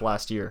basing it off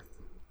last year?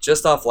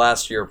 Just off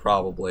last year,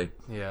 probably.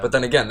 Yeah. But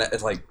then again,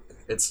 it's like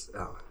it's.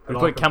 Would you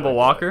put Kemba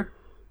Walker?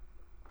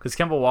 Because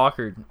Kemba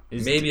Walker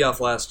is maybe off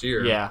last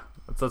year. Yeah,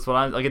 that's what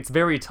I'm like. It's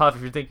very tough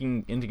if you're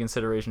taking into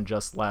consideration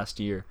just last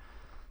year.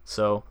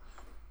 So,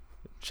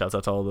 shouts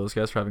out to all those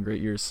guys for having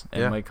great years.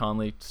 And Yeah. Mike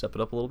Conley, step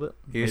it up a little bit.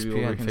 Maybe we'll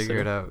ESPN, reconsider.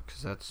 figure it out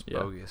because that's Yeah.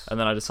 bogus. And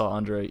then I just saw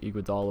Andre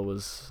Iguodala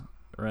was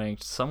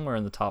ranked somewhere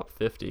in the top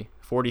 50,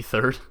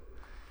 43rd.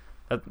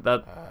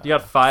 That you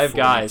got 5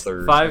 guys,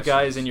 43rd. 5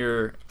 guys in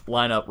your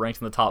lineup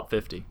ranked in the top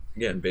 50.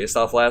 Again, based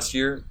off last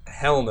year,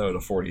 hell no to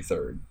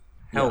 43rd.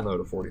 Hell no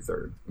to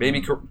 43rd.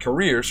 Maybe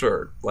career,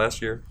 sure.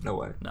 Last year, no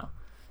way. No.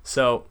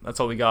 So that's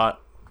all we got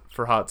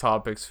for Hot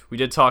Topics. We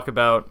did talk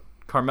about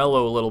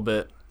Carmelo a little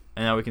bit,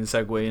 and now we can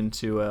segue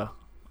into a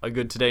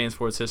good today in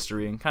sports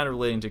history and kind of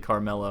relating to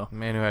Carmelo.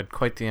 Man who had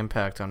quite the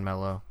impact on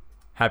Melo.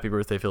 Happy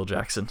birthday, Phil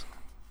Jackson.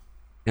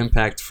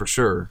 impact for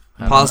sure.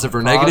 I don't Positive know.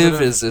 or negative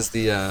Positive? is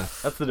the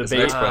That's the is the debate.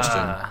 next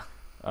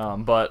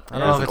question. But I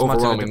don't know if it's much of a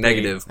overwhelming debate.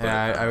 negative. But,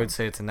 Yeah, I would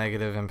say it's a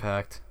negative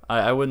impact.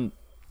 I wouldn't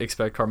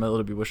expect Carmelo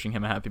to be wishing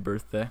him a happy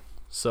birthday.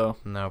 So,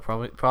 No,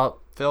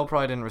 Phil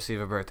probably didn't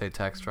receive a birthday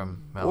text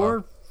from Melo.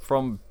 or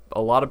from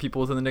a lot of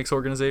people within the Knicks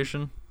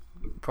organization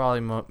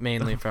Probably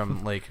mainly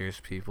from Lakers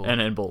people.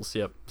 and Bulls.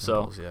 Yep.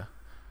 So, Bulls, yeah.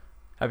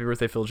 happy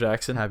birthday, Phil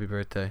Jackson. Happy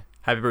birthday.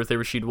 Happy birthday,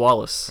 Rasheed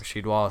Wallace.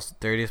 Rasheed Wallace,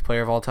 dirtiest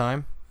player of all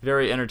time.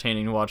 Very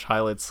entertaining to watch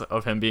highlights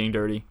of him being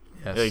dirty.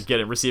 Yes.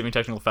 Receiving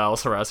technical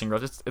fouls, harassing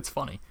refs. It's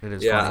funny. It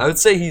is yeah, funny. I would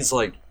say he's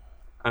like,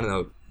 I don't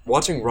know,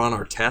 watching Ron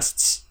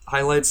Artest's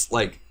highlights,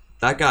 like,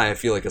 that guy I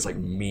feel like is like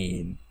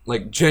mean.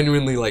 Like,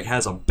 genuinely like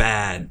has a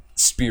bad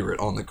spirit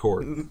on the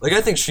court. Like,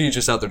 I think she's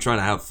just out there trying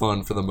to have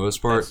fun for the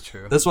most part. That's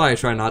true. That's why I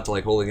try not to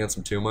like hold against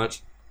him too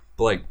much.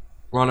 But like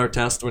Ron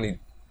Artest when he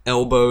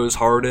elbows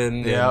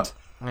Harden Yeah.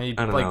 And he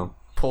I don't know.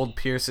 pulled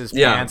Pierce's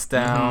Yeah. pants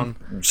down.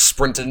 and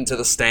sprinted into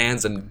the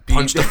stands and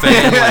punched a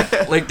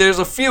fan. like there's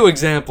a few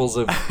examples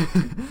of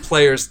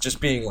players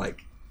just being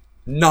like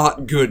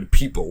not good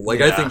people.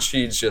 Like I Yeah. think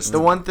she's just The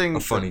one thing, a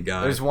funny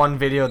guy. There's one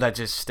video that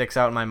just sticks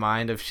out in my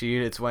mind of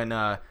Sheed. It's when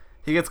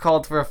he gets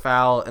called for a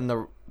foul and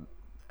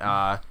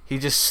he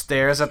just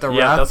stares at the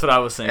Yeah, ref. that's what I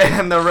was thinking.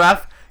 And the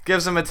ref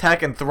gives him a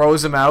tech and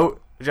throws him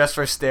out just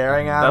for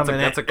staring at That's him. a-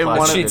 And that's a it- it classic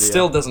one of- She video.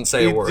 still doesn't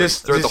say he a word.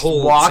 just Throughout the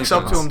whole walks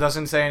up to sequence. him,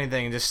 doesn't say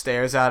anything, and just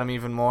stares at him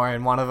even more.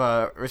 And one of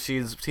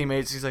Rasheed's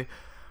teammates, he's like,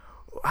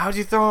 "How'd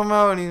you throw him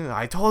out?" And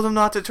I told him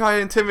not to try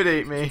to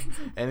intimidate me.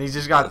 And he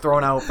just got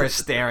thrown out for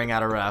staring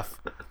at a ref.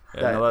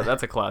 Yeah, no,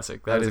 that's a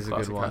classic. that That is is a a good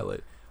classic one.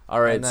 highlight. All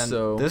right, And then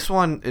so this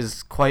one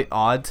is quite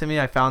odd to me.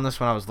 I found this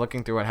when I was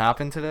looking through what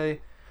happened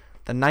today.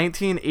 The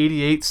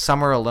 1988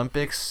 Summer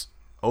Olympics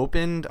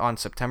opened on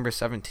September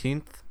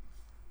 17th.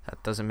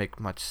 That doesn't make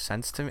much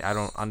sense to me. I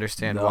don't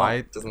understand No, why.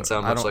 It doesn't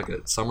sound I much don't- like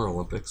a Summer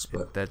Olympics,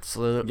 but That's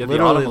you have the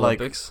literally Autumn like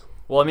Olympics.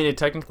 Well, I mean, it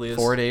technically is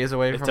 4 days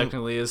away It from.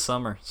 technically is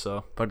summer,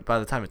 so But by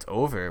the time it's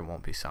over, it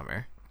won't be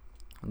summer.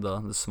 the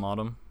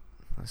Smautum.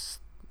 That's,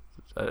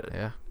 Uh,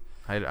 yeah.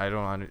 I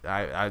don't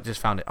I just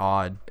found it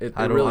odd. It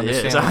I don't really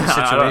understand is. the I'm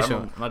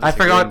situation. not I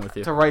disagreeing forgot with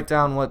you. to write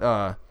down what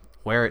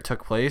where it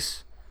took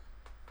place.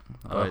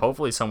 but-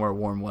 Hopefully somewhere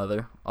warm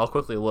weather. I'll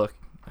quickly look.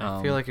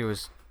 I feel like it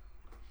was.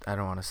 I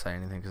don't want to say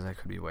anything because I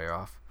could be way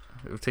off.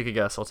 Take a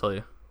guess. I'll tell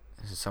you.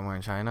 Is it somewhere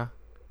in China?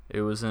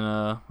 It was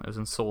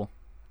in Seoul,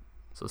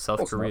 so South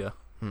Close Korea.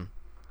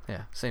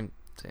 Yeah, same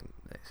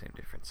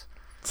difference.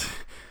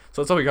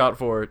 So that's all we got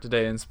for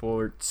today in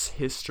sports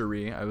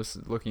history. I was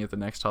looking at the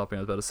next topic. I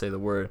was about to say the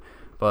word,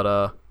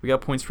 but we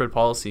got point spread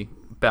policy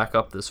back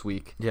up this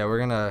week. Yeah, we're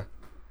gonna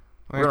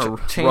We're gonna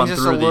change run this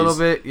a through little these.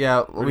 bit.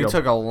 Yeah, we gonna-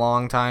 took a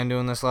long time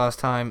doing this last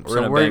time, We're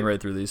so gonna bang right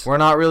through these. we're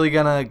not really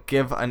gonna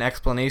give an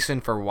explanation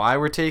for why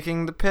we're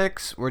taking the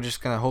picks. We're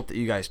just gonna hope that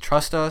you guys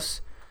trust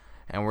us,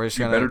 and we're just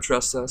you gonna better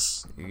trust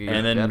us. you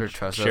And then better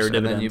trust share us, and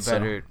then you dividends, so.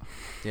 better,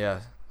 yeah,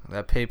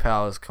 that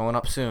PayPal is going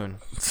up soon.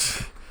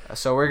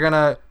 So we're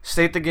gonna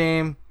state the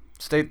game,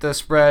 state the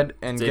spread,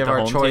 and State give the our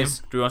home choice.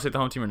 Team? Do we want to state the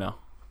home team or no?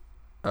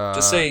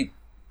 Just say,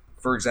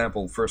 for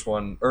example, first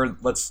one, or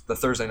the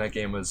Thursday night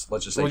game was,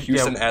 let's just say Well, yeah.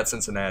 Houston at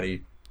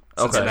Cincinnati.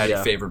 Okay, Cincinnati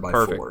yeah. favored by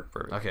Perfect, 4.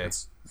 perfect. Okay.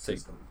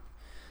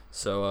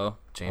 So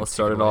James, let's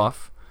start take it it away.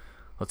 off.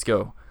 Let's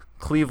go.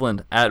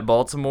 Cleveland at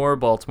Baltimore.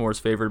 Baltimore's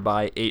favored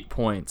by 8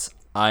 points.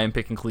 I am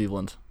picking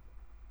Cleveland.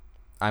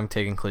 I'm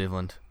taking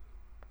Cleveland.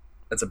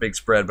 That's a big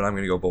spread, but I'm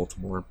going to go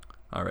Baltimore.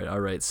 All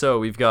right. So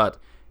we've got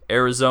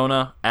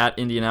Arizona at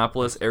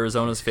Indianapolis.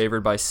 Arizona's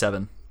favored by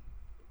 7.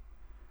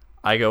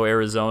 I go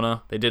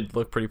Arizona. They did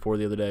look pretty poor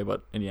the other day,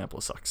 but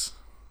Indianapolis sucks.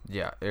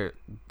 Yeah,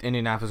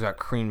 Indianapolis got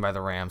creamed by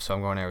the Rams, so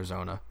I'm going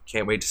Arizona.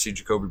 Can't wait to see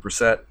Jacoby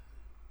Brissett,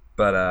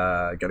 but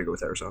got to go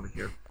with Arizona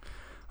here.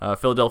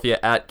 Philadelphia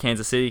at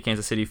Kansas City.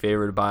 Kansas City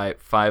favored by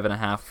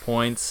 5.5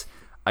 points.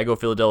 I go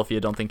Philadelphia.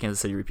 Don't think Kansas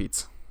City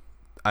repeats.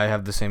 I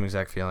have the same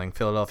exact feeling.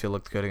 Philadelphia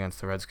looked good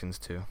against the Redskins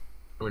too.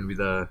 I'm going to be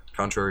the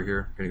contrary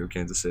here. I'm going to go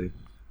Kansas City.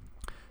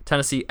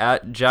 Tennessee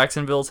at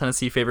Jacksonville.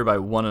 Tennessee favored by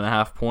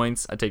 1.5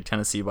 points. I take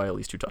Tennessee by at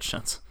least 2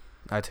 touchdowns.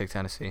 I take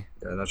Tennessee.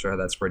 Yeah, I'm not sure how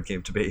that spread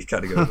came to be. Got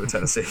to go with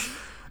Tennessee.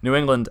 New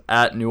England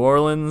at New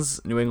Orleans.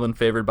 New England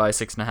favored by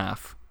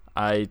 6.5.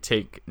 I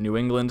take New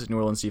England. New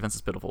Orleans defense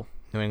is pitiful.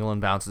 New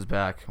England bounces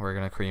back. We're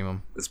gonna cream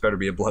them. This better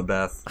be a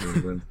bloodbath. New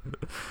England.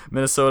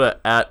 Minnesota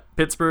at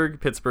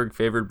Pittsburgh. Pittsburgh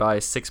favored by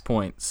 6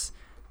 points.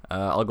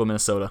 I'll go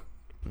Minnesota.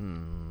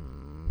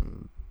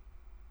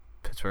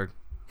 Pittsburgh.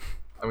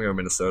 I'm going to go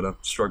Minnesota.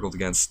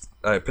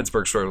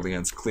 Pittsburgh struggled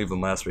against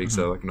Cleveland last week,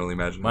 so I can only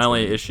imagine. My it's only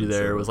gonna be issue there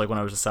Minnesota. was like when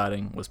I was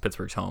deciding was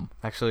Pittsburgh's home.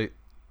 Actually,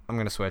 I'm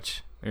gonna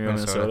switch. You're going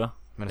Minnesota?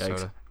 Minnesota.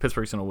 Yikes.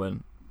 Pittsburgh's gonna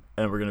win,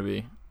 and we're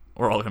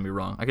all gonna be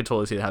wrong. I could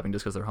totally see it happening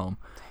just because they're home.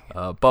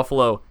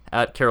 Buffalo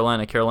at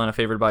Carolina. Carolina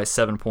favored by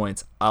 7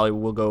 points. I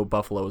will go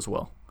Buffalo as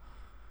well.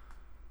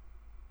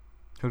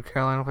 Who did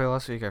Carolina play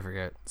last week? I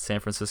forget. San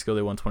Francisco,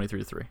 they won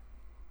 23-3.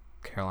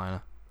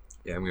 Carolina.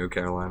 Yeah, I'm going to go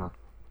Carolina.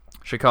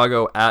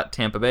 Chicago at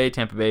Tampa Bay.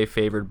 Tampa Bay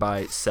favored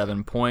by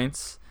 7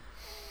 points.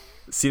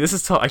 See, this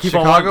is tough. I keep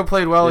Chicago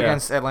played well yeah.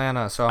 against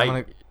Atlanta, so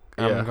I'm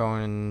yeah.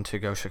 going to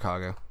go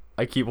Chicago.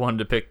 I keep wanting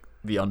to pick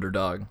the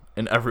underdog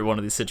in every one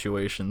of these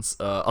situations.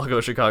 I'll go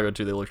Chicago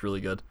too. They looked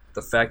really good.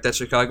 The fact that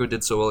Chicago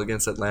did so well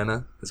against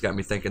Atlanta has got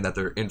me thinking that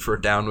they're in for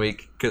a down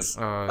week because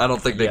I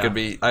don't think they could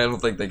be. I don't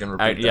think they can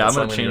repeat that. I'm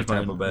gonna change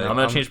mine. I'm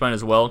gonna change mine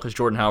as well because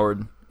Jordan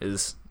Howard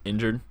is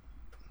injured.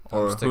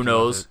 Or who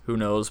knows? Who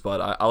knows?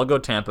 But I'll go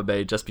Tampa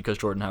Bay just because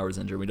Jordan Howard's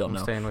injured. We don't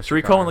know.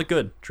 Tariq Cohen looked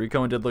good. Tariq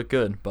Cohen did look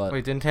good. But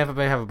wait, didn't Tampa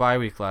Bay have a bye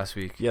week last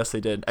week? Yes, they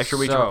did. Extra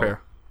week to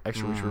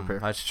prepare.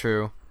 That's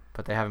true.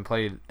 But they haven't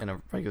played in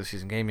a regular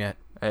season game yet.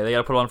 Hey, they got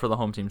to put it on for the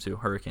home team too.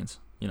 Hurricanes,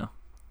 Yeah.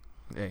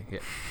 All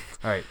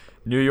right.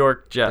 New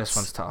York Jets. This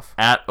one's tough.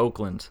 At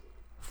Oakland.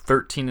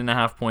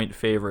 13.5-point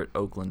favorite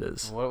Oakland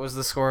is. What was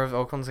the score of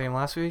Oakland's game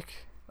last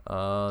week?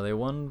 They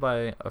won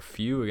by a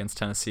few against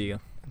Tennessee.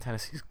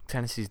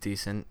 Tennessee's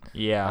decent.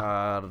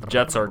 Yeah.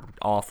 Jets are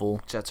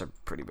awful. Jets are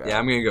pretty bad. Yeah,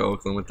 I'm gonna go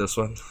Oakland with this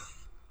one.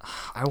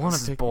 I want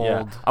to pick bold.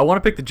 Yeah. I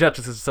want to pick the Jets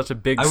because it's such a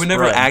big. I would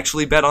never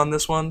actually bet on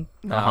this one,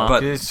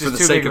 but it's for the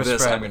too sake big of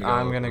this, spread.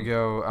 I'm gonna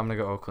go. I'm gonna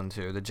go Oakland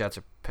too. The Jets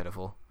are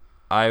pitiful.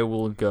 I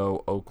will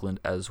go Oakland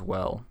as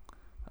well.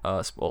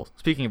 Well,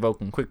 speaking of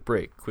Oakland, quick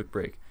break.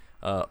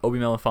 Obi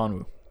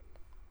Melifonwu,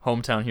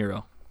 hometown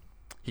hero.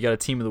 He got a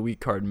Team of the Week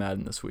card in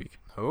Madden this week.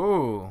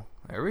 Oh,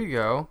 there we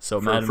go. So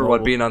for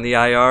what, being on the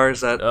IR? Is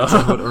that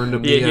what earned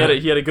him? He had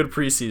a good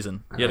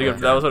preseason.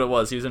 That was what it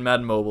was. He was in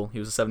Madden Mobile. He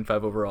was a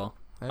 75 overall.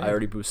 Hey. I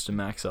already boosted him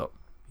max up.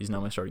 He's now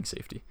my starting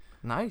safety.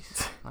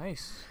 Nice.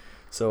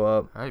 So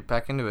all right,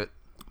 back into it.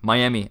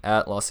 Miami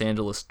at Los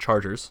Angeles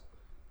Chargers.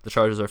 The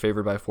Chargers are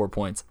favored by 4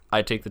 points.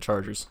 I take the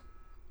Chargers.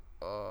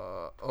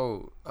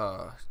 Chargers.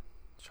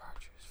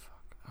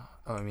 Fuck.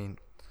 I mean,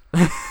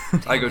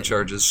 I go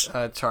Chargers.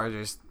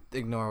 Chargers.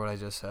 Ignore what I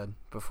just said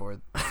before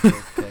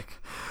the pick.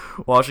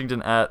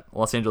 Washington at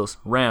Los Angeles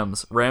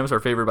Rams. Rams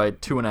are favored by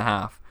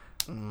 2.5.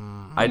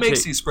 Who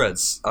makes these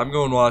spreads? I'm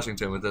going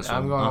Washington with this one.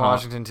 I'm going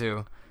Washington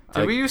too.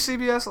 Did we use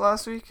CBS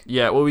last week?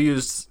 Yeah, well, we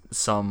used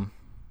some.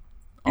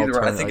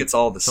 I think it's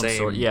all the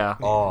same. Yeah,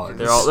 odds.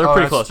 They're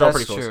pretty close. They're all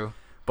pretty close. True.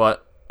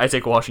 But I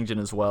take Washington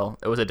as well.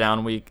 It was a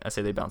down week. I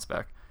say they bounce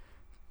back.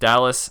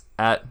 Dallas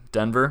at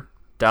Denver.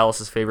 Dallas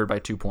is favored by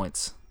 2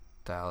 points.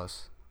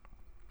 Dallas.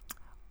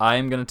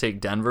 I'm going to take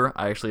Denver.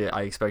 I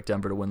expect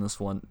Denver to win this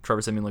one.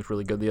 Trevor Siemian looked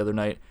really good the other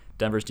night.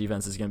 Denver's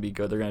defense is going to be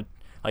good. They're going to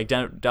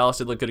Dallas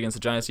did look good against the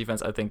Giants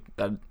defense. I think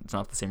that it's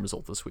not the same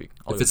result this week.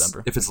 I'll go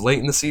Denver. If it's late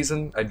in the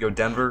season, I'd go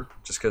Denver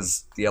just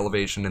because the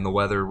elevation and the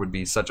weather would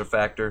be such a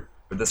factor.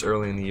 But this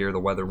early in the year, the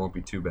weather won't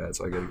be too bad,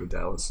 so I got to go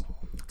Dallas.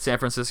 San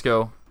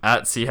Francisco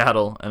at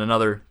Seattle, and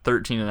another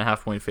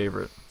 13.5-point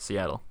favorite,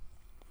 Seattle.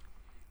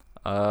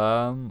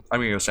 I'm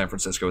going to go San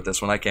Francisco with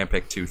this one. I can't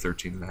pick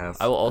 13.5.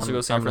 I will also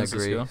go San Francisco.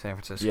 Agree. San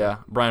Francisco. Yeah,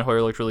 Brian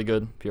Hoyer looked really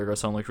good. Pierre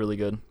Garçon looked really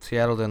good.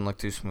 Seattle didn't look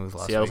too smooth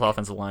last Seattle's week.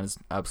 offensive line is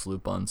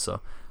absolute buns,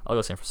 so I'll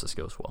go San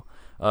Francisco as well.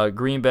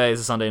 Green Bay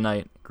is a Sunday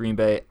night. Green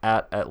Bay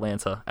at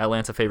Atlanta.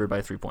 Atlanta favored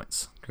by 3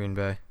 points. Green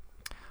Bay.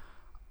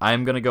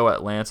 I'm going to go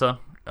Atlanta.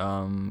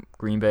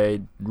 Green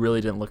Bay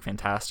really didn't look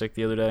fantastic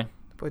the other day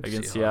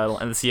against Seattle,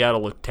 and the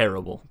Seattle looked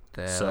terrible.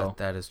 Yeah,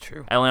 that is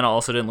true. Atlanta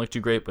also didn't look too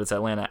great, but it's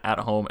Atlanta at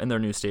home in their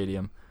new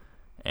stadium,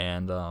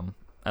 and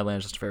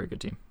Atlanta's just a very good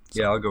team.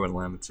 So. Yeah, I'll go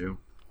Atlanta too.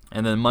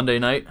 And then Monday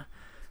night,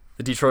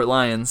 the Detroit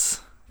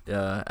Lions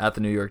at the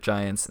New York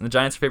Giants, and the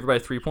Giants are favored by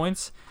 3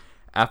 points.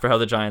 After how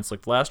the Giants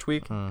looked last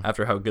week,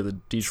 after how good the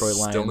Detroit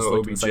Lions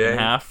looked in the second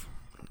half,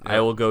 I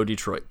will go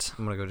Detroit.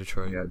 I'm going to go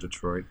Detroit. Yeah,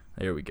 Detroit.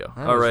 There we go.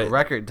 That all was right.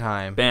 Record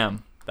time.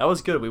 Bam. That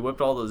was good. We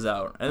whipped all those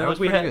out, and that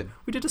we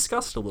did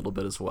discuss it a little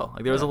bit as well.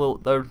 Like there was a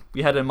little,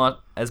 we had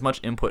as much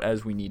input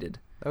as we needed.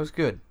 That was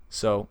good.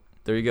 So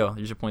there you go.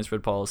 Here's your point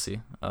spread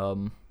policy.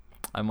 I'll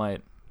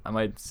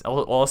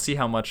see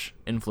how much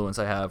influence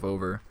I have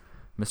over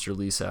Mr.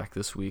 Lesak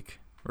this week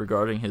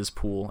regarding his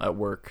pool at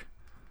work.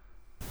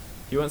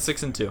 He went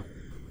 6-2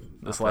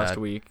 this last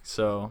week.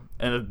 So,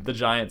 and the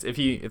Giants, if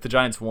the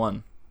Giants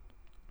won,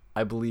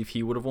 I believe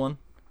he would have won,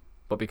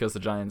 but because the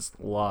Giants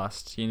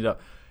lost, he ended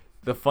up.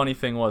 The funny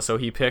thing was, so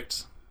he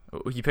picked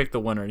the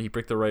winner. He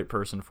picked the right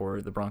person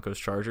for the Broncos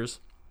Chargers,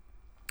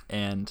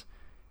 and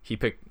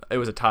it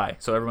was a tie.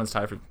 So everyone's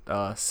tied for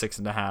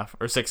 6.5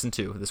 or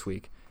 6-2 this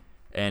week,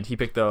 and he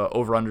picked the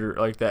over under,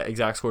 like that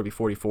exact score would be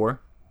 44.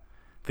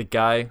 The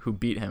guy who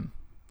beat him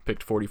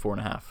picked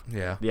 44.5.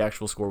 Yeah. The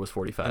actual score was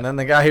 45. And then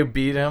the guy who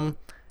beat him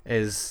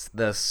is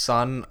the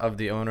son of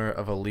the owner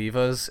of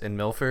Oliva's in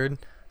Milford.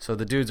 So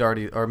the dude's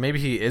already, or maybe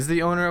he is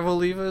the owner of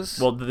Oliva's.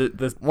 Well,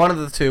 the one of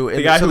the two.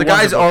 The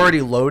guy's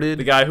already loaded.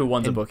 The guy who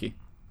won the bookie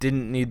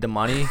didn't need the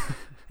money,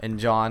 and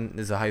John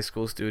is a high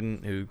school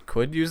student who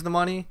could use the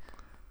money,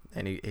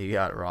 and he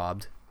got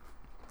robbed.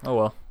 Oh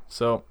well.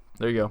 So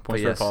there you go.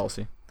 Points for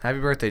policy. Happy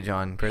birthday,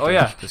 John.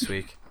 Birthday this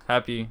week.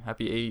 Happy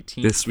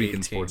 18th. This week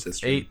in sports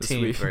history.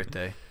 18th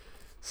birthday.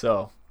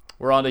 So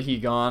we're on to He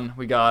Gone.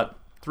 We got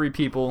 3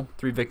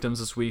 victims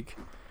this week.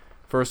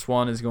 First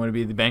one is going to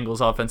be the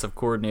Bengals offensive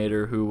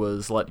coordinator who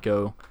was let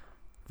go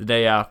the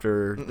day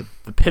after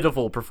the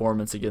pitiful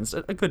performance against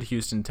a good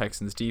Houston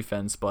Texans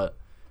defense, but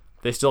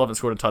They still haven't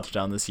scored a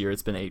touchdown this year.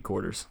 It's been 8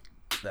 quarters.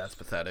 That's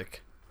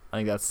pathetic. I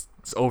think it's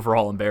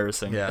overall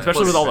embarrassing, Yeah,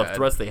 especially with all the sad.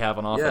 threats they have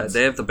on Yeah, offense.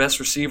 they have the best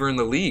receiver in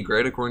the league,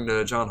 right? According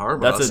to John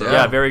Harbaugh. That's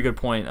so. very good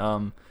point.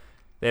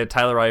 They had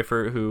Tyler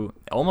Eifert, who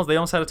they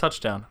almost had a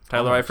touchdown.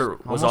 Tyler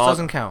Eifert was almost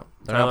doesn't count.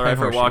 They're Tyler not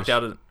playing Eifert walked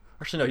horseshoes. out.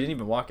 Actually, no, he didn't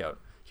even walk out.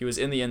 He was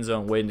in the end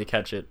zone waiting to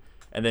catch it,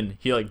 and then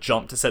he like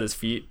jumped to set his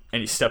feet, and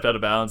he stepped out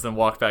of bounds, then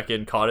walked back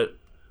in, caught it.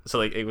 So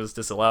like it was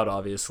disallowed,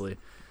 obviously.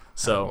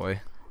 So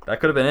boy. that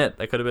could have been it.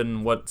 That could have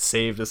been what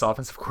saved this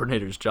offensive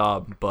coordinator's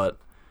job, but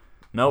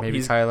nope.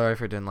 Maybe Tyler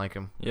Eifert didn't like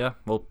him. Yeah,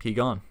 well, he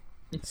gone.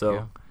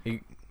 So yeah.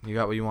 You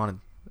got what you wanted.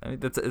 I mean,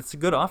 it's a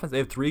good offense. They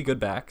have 3 good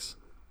backs.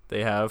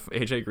 They have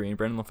AJ Green,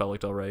 Brandon LaFell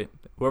looked all right.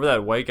 Whoever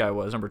that white guy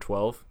was, number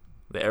 12,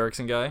 the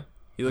Erickson guy,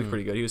 he looked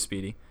pretty good. He was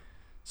speedy.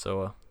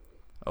 So,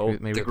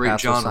 Maybe the great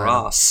Pats will John sign him.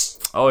 Ross.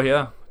 oh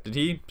yeah, did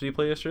he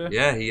play yesterday?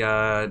 Yeah, he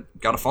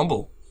got a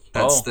fumble.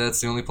 That's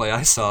the only play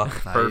I saw.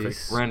 Perfect.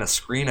 Nice. Ran a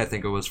screen, I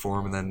think it was for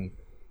him, and then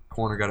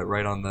corner got it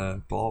right on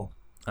the ball.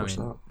 First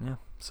out. Yeah.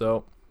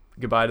 So,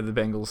 goodbye to the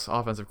Bengals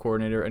offensive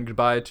coordinator, and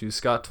goodbye to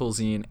Scott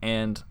Tolzien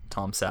and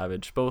Tom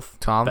Savage, both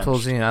Tom benched.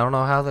 Tolzien. I don't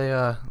know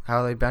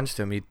how they benched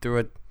him. He threw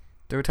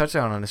a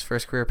touchdown on his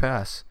first career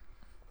pass.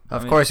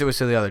 Of course, it was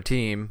to the other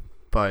team,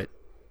 but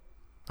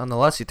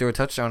nonetheless, he threw a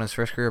touchdown on his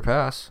first career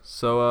pass.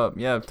 So,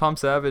 Tom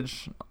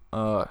Savage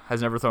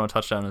has never thrown a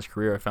touchdown in his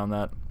career. I found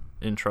that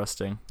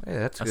interesting. Hey,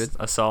 that's good.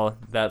 I saw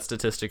that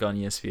statistic on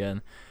ESPN,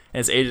 and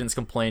his agent's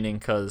complaining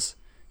because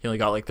he only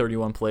got like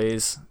 31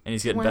 plays and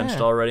he's getting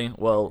benched already.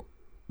 Well,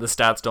 the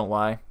stats don't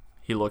lie.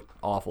 He looked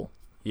awful.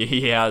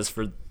 He has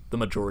for the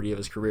majority of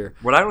his career.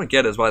 What I don't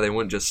get is why they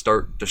wouldn't just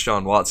start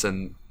Deshaun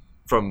Watson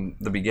from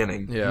the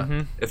beginning. Yeah.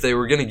 Mm-hmm. If they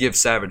were going to give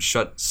Savage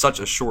such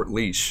a short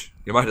leash,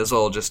 you might as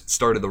well just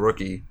started the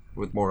rookie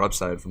with more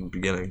upside from the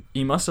beginning.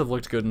 He must have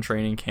looked good in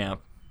training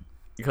camp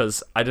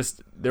because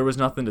there was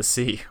nothing to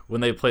see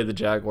when they played the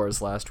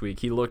Jaguars last week.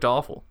 He looked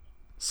awful.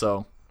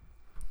 So,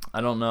 I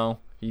don't know.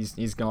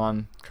 He's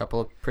gone. Couple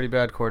of pretty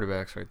bad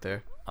quarterbacks right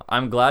there.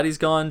 I'm glad he's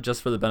gone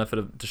just for the benefit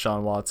of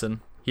Deshaun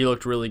Watson. He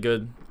looked really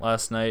good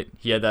last night.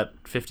 He had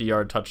that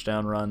 50-yard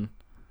touchdown run.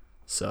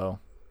 So,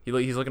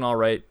 he's looking all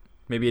right.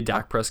 Maybe a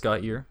Dak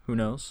Prescott year. Who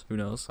knows?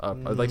 I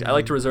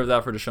like to reserve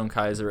that for Deshaun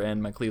Kaiser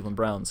and my Cleveland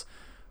Browns.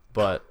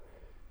 But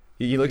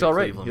he looked all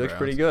right. He looked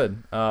pretty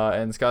good.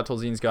 And Scott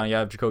Tolzien's gone.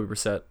 Yeah, Jacoby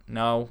Brissett.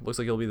 Now looks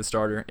like he'll be the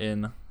starter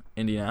in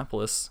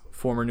Indianapolis.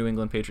 Former New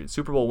England Patriots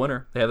Super Bowl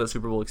winner. They have that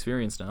Super Bowl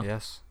experience now.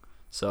 Yes.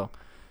 So,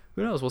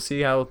 who knows? We'll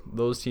see how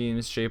those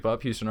teams shape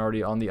up. Houston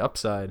already on the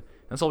upside.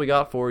 That's all we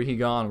got for He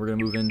Gone. We're going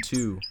to move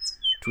into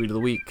Tweet of the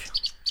Week.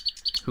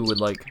 Who would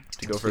like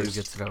to go first? Who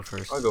gets it out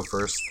first? I'll go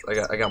first.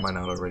 I got mine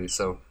out already.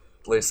 So,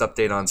 latest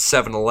update on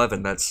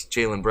 7-Eleven. That's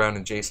Jaylen Brown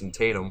and Jason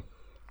Tatum.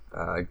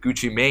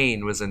 Gucci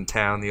Mane was in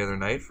town the other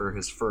night for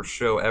his first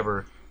show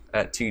ever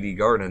at TD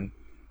Garden.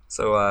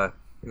 So,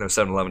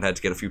 7-Eleven had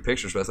to get a few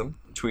pictures with him.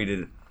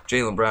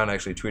 Jaylen Brown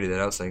actually tweeted it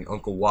out saying,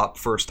 "Uncle Wop,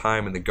 first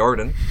time in the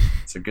Garden."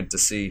 So good to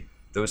see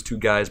those two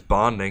guys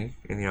bonding,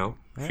 and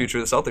future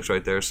of the Celtics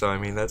right there. So I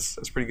mean, that's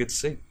pretty good to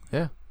see.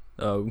 Yeah.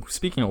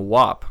 Speaking of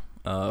WAP,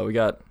 we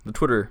got the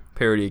Twitter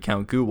parody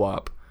account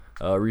GooWop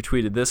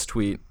retweeted this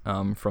tweet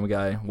from a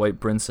guy, White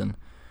Brinson.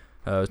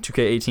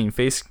 2K18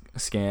 face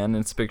scan, and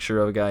it's a picture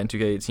of a guy in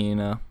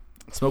 2K18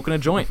 smoking a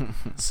joint.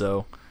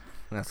 So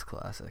That's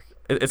classic.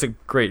 it's a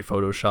great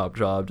Photoshop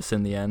job just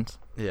in the end.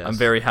 Yes. I'm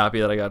very happy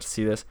that I got to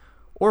see this.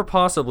 Or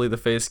possibly the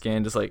face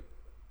scan just like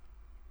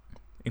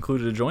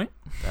included a joint.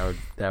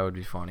 That would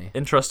be funny.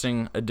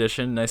 Interesting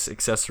addition, nice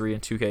accessory in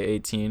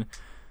 2K18.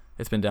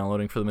 It's been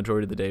downloading for the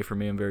majority of the day for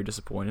me. I'm very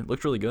disappointed. It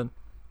looked really good.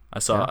 I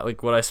saw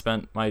what I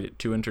spent my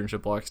 2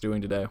 internship blocks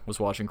doing today was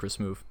watching Chris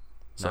move.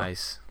 So,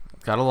 Nice.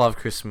 Gotta love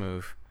Chris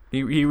Smoove.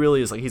 He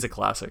really is he's a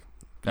classic.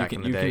 Back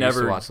in the you day, can I used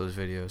never to watch those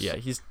videos. Yeah,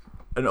 he's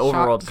an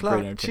overall just great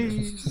Chocolate entertainer.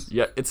 cheese.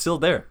 Yeah, it's still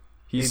there.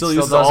 He Still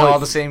uses does all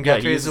the same Yeah,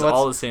 catchphrases. he uses What's-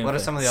 all the same. What are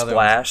things. some of the other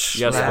ones? Splash.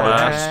 Yeah,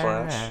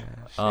 Splash.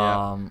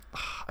 Yeah.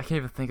 I can't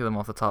even think of them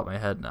off the top of my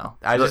head now.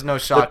 I just know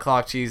shot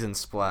clock cheese and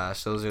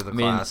splash. Those are the I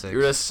mean,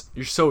 classics.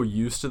 you're so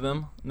used to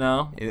them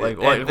now. Like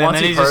And once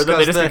then he you've heard them,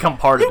 they goes just become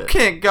part of You it.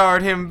 can't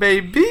guard him,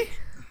 baby.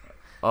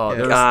 Oh, Yeah.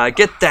 there's-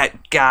 Get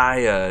that guy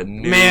a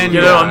new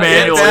Manual. Get a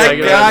manual, Get that yeah,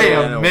 get a guy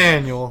manual. a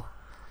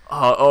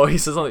manual. he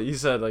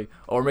said like,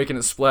 "Oh, we're making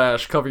a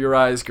splash. Cover your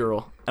eyes,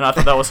 girl." And I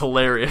thought that was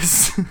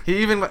hilarious.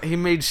 He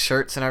made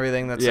shirts and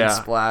everything that said Yeah.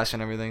 splash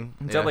and everything.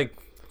 He's Yeah. got like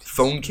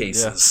phone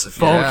cases. if you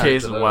phone have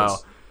cases. to those. Wow.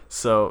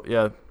 So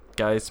yeah,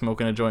 guy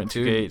smoking a joint.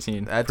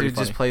 2K18. That Pretty dude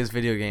just funny. plays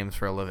video games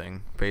for a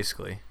living,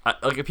 basically.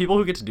 Like people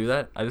who get to do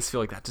that, I just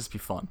feel like that'd just be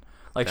fun.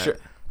 Like That- sure,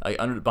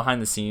 like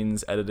behind the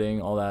scenes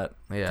editing, all that.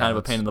 Yeah, kind of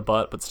a that's- pain in the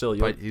butt, but still,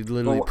 you. But you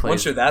literally Well, play.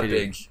 once you're that video-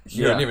 big,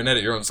 you Yeah. don't even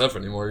edit your own stuff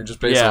anymore. You just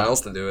pay someone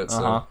else to do it. So.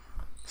 Uh-huh.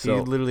 He So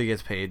literally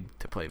gets paid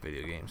to play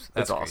video games.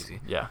 That's it's awesome.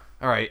 crazy. Yeah.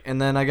 All right, and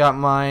then I got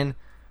mine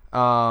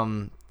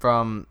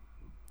from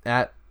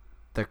at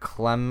the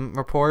Clem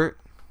Report.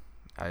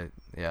 I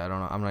don't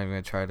know. I'm not even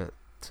gonna try to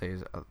say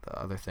the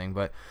other thing,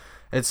 but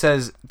it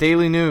says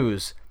Daily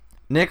News.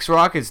 Knicks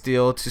Rockets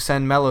deal to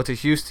send Melo to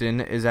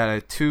Houston is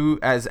at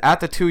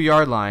the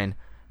 2-yard line.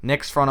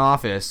 Knicks front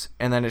office,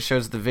 and then it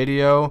shows the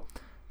video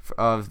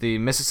of the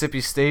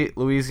Mississippi State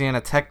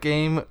Louisiana Tech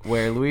game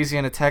where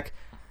Louisiana Tech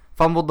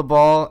fumbled the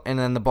ball, and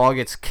then the ball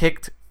gets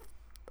kicked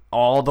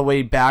all the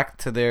way back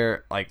to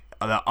their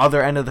the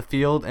other end of the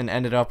field and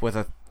ended up with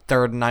a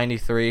 3rd and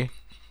 93.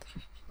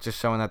 Just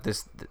showing that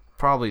this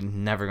probably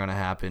never gonna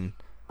happen,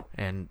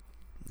 and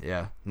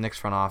yeah, Knicks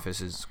front office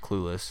is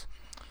clueless.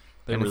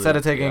 And instead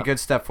of taking a good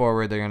step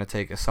forward, they're going to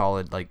take a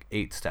solid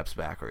 8 steps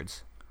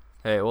backwards.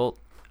 Hey, well,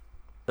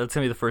 that's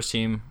going to be the first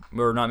team,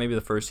 or not maybe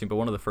the first team, but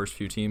one of the first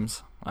few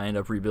tems I end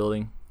up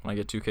rebuilding when I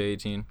get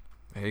 2K18.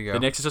 There you go. The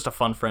Knicks is just a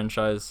fun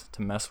franchise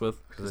to mess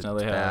with because now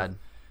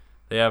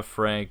they have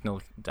Frank. No,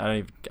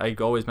 I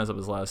always mess up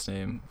his last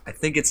name. I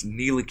think it's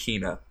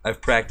Ntilikina.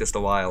 I've practiced a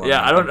while.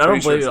 Yeah, I don't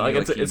blame you.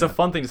 It's a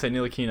fun thing to say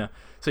Ntilikina.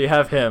 So you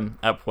have him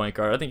at point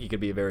guard. I think he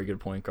could be a very good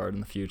point guard in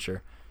the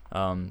future.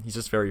 He's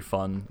just very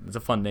fun. It's a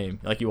fun name.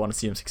 You want to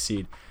see him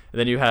succeed. And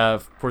then you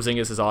have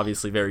Porzingis is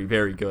obviously very,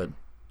 very good.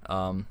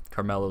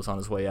 Carmelo's on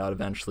his way out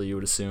eventually, you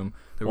would assume.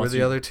 There were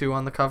the other two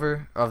on the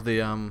cover of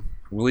the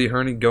Willie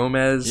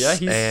Hernangomez. Yeah,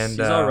 he's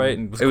all right.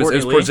 And it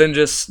was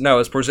Porzingis. No, it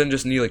was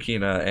Porzingis,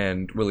 Ntilikina,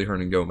 and Willie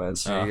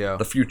Hernangomez. There you go.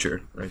 The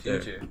future, right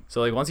there.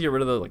 So once you get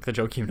rid of the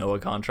Joakim Noah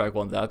contract,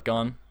 once that's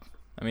gone,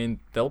 I mean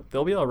they'll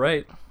be all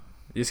right.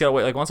 You just gotta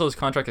wait. Once those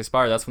contracts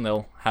expire, that's when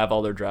they'll have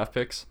all their draft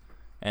picks.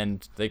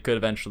 And they could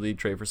eventually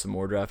trade for some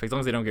more draft picks. As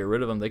long as they don't get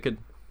rid of them,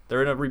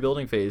 they're in a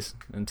rebuilding phase.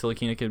 And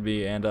Ntilikina could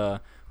be, and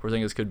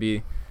Porzingis could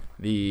be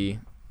the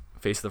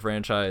face of the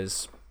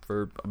franchise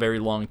for a very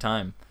long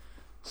time.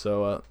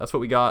 So that's what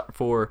we got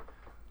for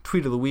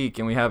Tweet of the Week.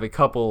 And we have a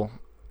couple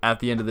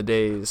at the end of the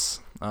days.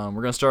 We're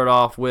going to start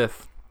off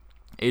with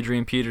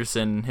Adrian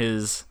Peterson,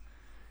 his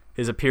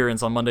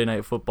appearance on Monday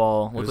Night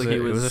Football.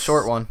 It was a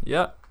short one.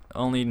 Yeah.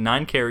 Only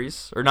 9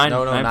 carries or 9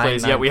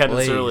 plays. Nine we had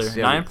plays. this earlier.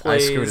 Yeah, 9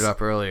 plays. I screwed it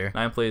up earlier.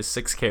 9 plays,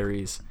 6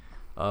 carries.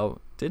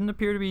 Didn't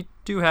appear to be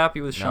too happy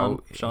with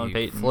Sean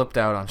Payton. Flipped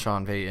out on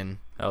Sean Payton.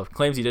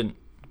 Claims he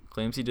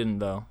didn't.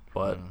 Though.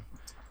 But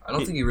I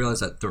don't think he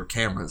realized that there were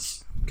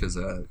cameras because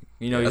I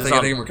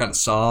think we kind of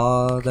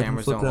saw that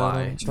cameras don't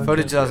lie.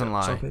 Footage doesn't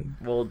lie.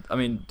 Well, I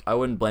mean, I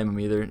wouldn't blame him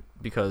either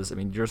because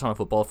you're just on a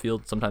football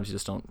field. Sometimes you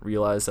just don't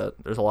realize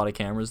that there's a lot of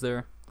cameras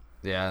there.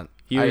 Yeah,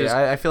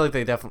 I feel like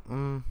they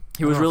definitely.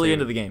 He was really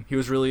into the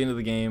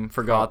game.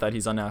 Forgot that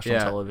he's on national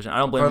television. I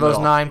don't blame him for those at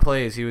all. 9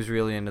 plays. He was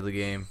really into the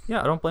game. Yeah,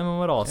 I don't blame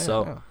him at all.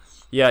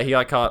 He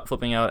got caught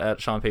flipping out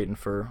at Sean Payton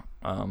for.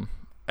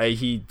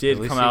 He did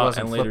come out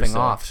and later flipping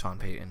off Sean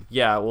Payton.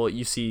 Yeah, well,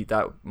 you see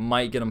that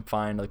might get him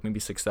fined maybe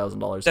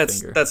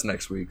 $6,000. That's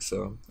next week,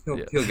 so he'll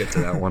get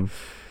to that one.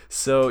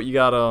 So you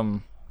got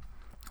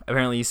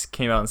apparently he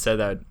came out and said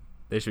that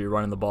they should be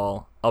running the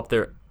ball up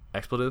their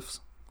expletives.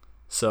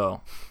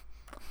 So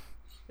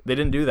they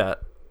didn't do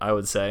that. I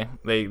would say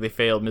they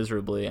failed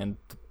miserably, and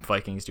the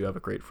Vikings do have a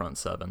great front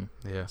seven.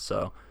 Yeah.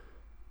 So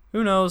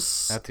who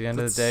knows? At the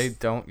end of the day,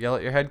 don't yell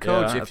at your head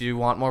coach if you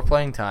want more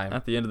playing time.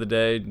 At the end of the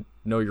day,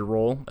 know your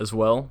role as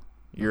well.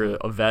 You're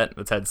a vet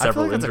that's had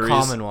several injuries.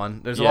 That's a common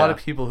one. There's a lot of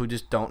people who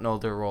just don't know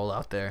their role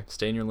out there.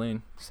 Stay in your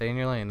lane. I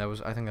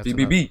think that's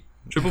BBB.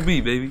 Triple B,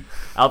 baby.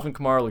 Alvin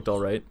Kamara looked all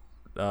right.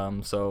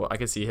 So I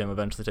could see him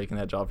eventually taking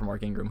that job for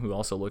Mark Ingram, who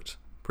also looked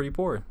pretty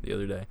poor the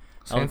other day.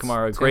 Alvin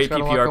Kamara, great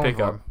PPR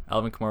pickup.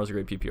 Alvin Kamara's a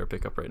great PPR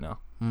pickup right now.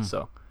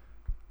 So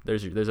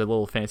there's a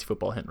little fantasy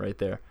football hint right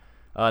there.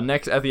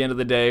 Next, at the end of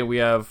the day, we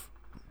have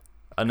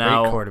a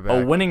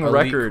winning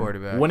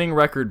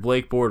record,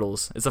 Blake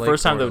Bortles. It's the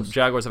first time the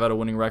Jaguars have had a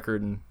winning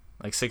record in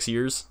 6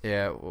 years.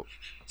 Yeah,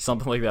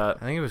 something like that.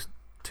 I think it was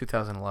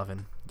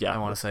 2011. Yeah, I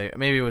want to say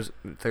maybe it was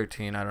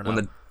 13. I don't know.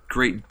 When the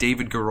great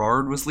David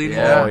Garrard was leading.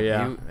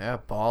 Yeah,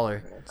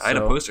 baller. I had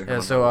a poster. Yeah,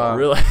 so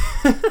really,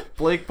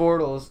 Blake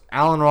Bortles,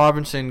 Allen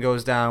Robinson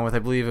goes down with I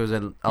believe it was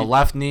a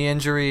left knee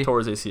injury. Tore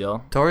his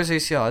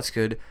ACL. That's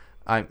good.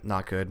 I'm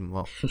not good.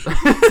 Well,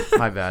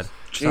 my bad.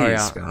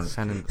 Jeez,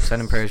 Sorry,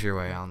 sending prayers your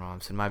way, Allen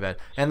Robinson. My bad.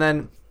 And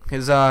then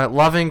his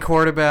loving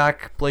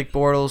quarterback, Blake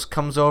Bortles,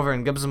 comes over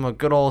and gives him a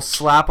good old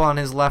slap on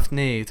his left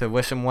knee to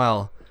wish him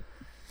well.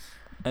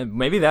 And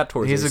maybe that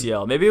tore his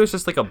ACL. Maybe it was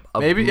just a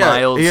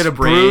mild he had a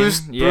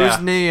bruised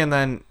knee and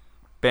then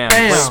bam.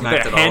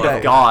 The hand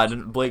of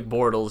God, Blake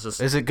Bortles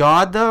just. Is it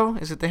God though?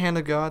 Is it the hand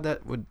of God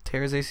that would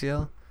tear his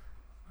ACL?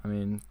 I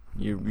mean,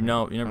 you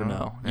never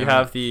know. You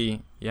have the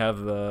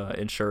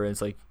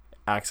insurance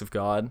acts of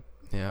God.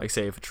 Yeah.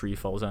 Say if a tree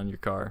falls on your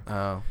car.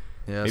 Oh.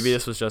 Yes. Maybe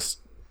this was just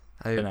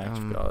an act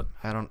of God.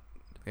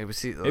 Maybe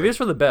it's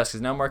for the best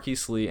because now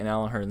Marquise Lee and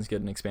Allen Hurns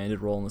get an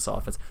expanded role in this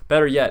offense.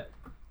 Better yet,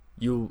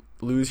 you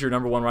lose your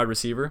number 1 wide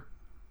receiver.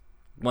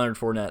 Leonard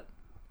Fournette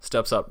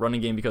steps up. Running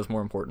game becomes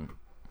more important.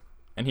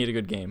 And he had a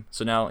good game.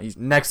 So now he's...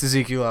 Next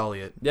Ezekiel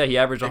Elliott. Yeah, he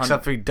averaged 100...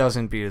 Except for he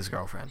doesn't beat his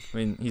girlfriend. I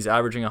mean, he's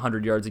averaging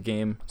 100 yards a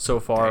game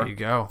so far. There you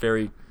go.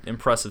 Very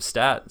impressive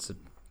stats. It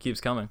keeps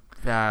coming.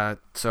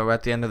 So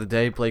at the end of the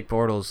day, Blake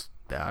Bortles...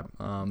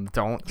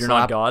 You're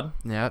not God.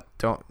 Yeah,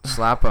 don't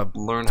slap a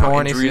learn how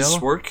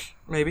injuries work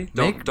Maybe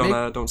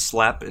don't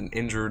slap an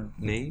injured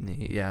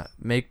knee. Yeah,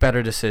 make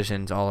better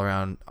decisions all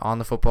around on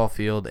the football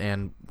field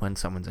and when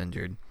someone's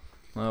injured.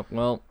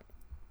 Well,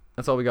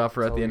 that's all we got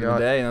for at the end of the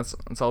day, and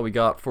that's all we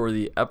got for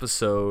the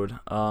episode.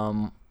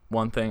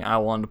 One thing I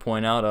wanted to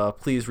point out,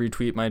 please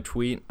retweet my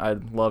tweet.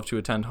 I'd love to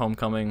attend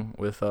homecoming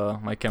with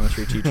my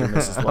chemistry teacher,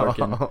 Mrs.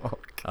 Larkin.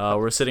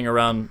 We're sitting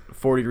around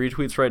 40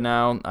 retweets right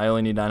now. I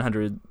only need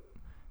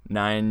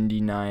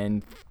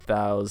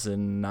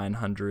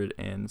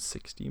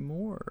 99,960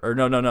 more. Or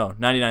no,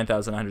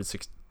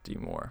 99,960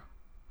 more.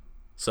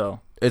 So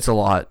it's a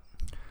lot.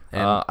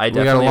 And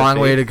we got a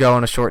long way to go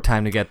in a short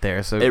time to get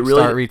there, so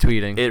start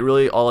retweeting. It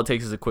really, all it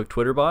takes is a quick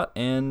Twitter bot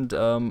and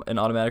an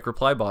automatic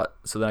reply bot,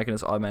 so then I can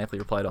just automatically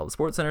reply to all the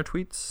SportsCenter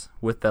tweets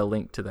with the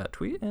link to that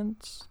tweet, and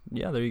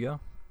yeah, there you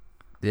go.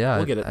 Yeah,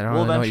 we'll get it. I don't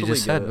really know what you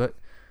just said, but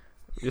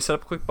you set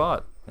up a quick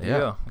bot. There you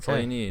go. That's all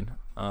you need.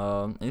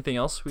 Anything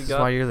else we got? That's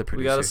why you're the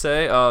producer. We gotta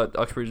say,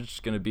 Uxbridge is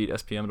gonna beat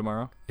SPM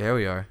tomorrow. Yeah,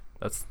 we are.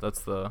 That's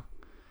the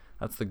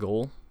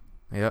goal.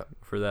 Yep.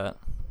 For that.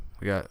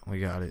 We got it.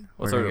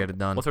 We're gonna get it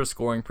done. What's our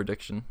scoring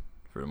prediction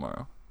for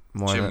tomorrow?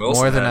 More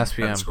than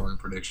SPM. Scoring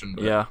prediction.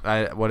 Yeah.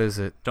 What is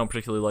it? Don't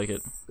particularly like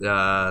it.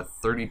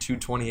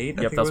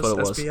 32-28. Yep, that's what it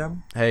was.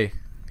 SPM. Hey,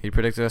 he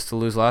predicted us to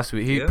lose last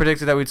week. He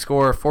predicted that we'd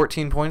score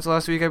 14 points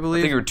last week, I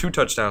believe. I think we were 2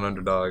 touchdown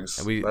underdogs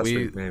last week,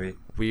 maybe.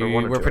 We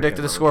were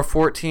predicted to score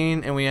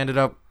 14, and we ended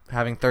up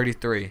having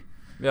 33.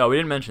 Yeah, we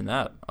didn't mention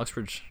that.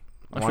 Uxbridge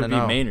beat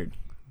Maynard.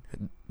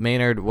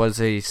 Maynard was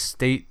a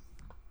state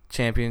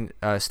champion,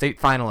 state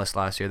finalist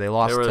last year. They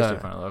lost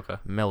to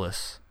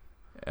Millis.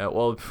 Yeah,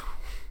 well,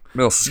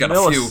 Millis has got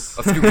a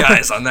few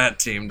guys on that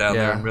team down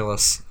there in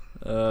Millis.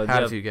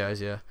 Had a few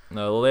guys, yeah.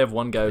 No, well, they have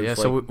one guy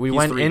who's so we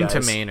went into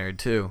guys. Maynard,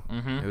 too.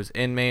 Mm-hmm. It was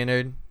in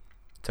Maynard.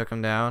 Took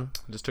him down.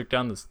 Just took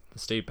down the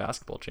state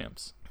basketball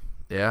champs.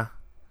 Yeah.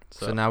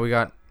 So now we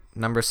got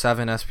number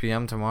 7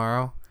 SPM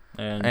tomorrow.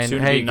 And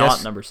soon to be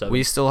not number 7.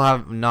 We still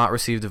have not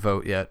received a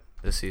vote yet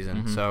this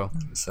season. Mm-hmm. So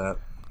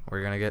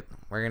we're gonna get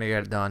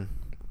it done.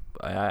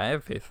 I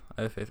have faith.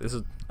 This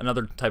is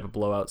another type of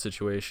blowout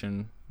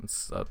situation.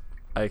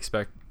 I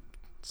expect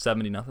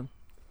 70-0.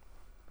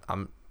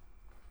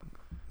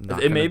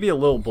 It may be a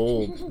little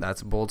bold.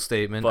 That's a bold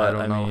statement. But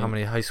I don't know how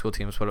many high school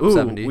teams put up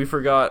 70. We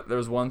forgot there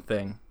was one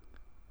thing.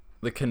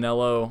 The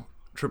Canelo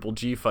Triple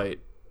G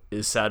fight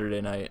is Saturday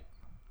night.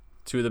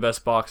 2 of the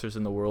best boxers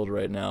in the world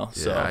right now.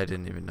 Yeah, I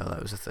didn't even know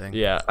that was a thing.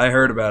 Yeah, I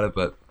heard about it,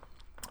 but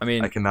I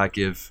mean, I cannot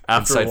give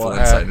insightful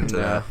insight into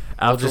that.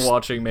 After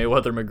watching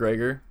Mayweather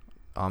McGregor,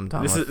 I'm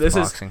done with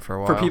boxing for a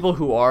while. For people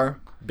who are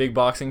big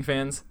boxing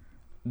fans,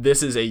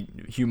 this is a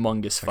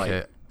humongous fight.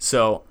 Okay.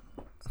 So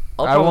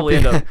I'll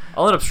end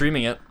up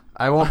streaming it.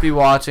 I won't be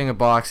watching a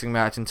boxing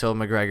match until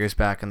McGregor's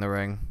back in the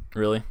ring.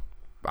 Really?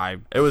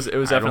 It was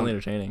definitely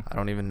entertaining. I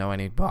don't even know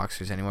any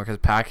boxers anymore because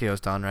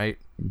Pacquiao's done, right?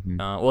 Mm-hmm.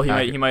 Well,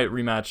 he might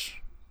rematch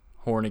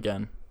Horn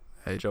again.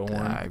 Joe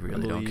Horn. I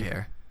really don't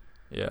care.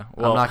 Yeah.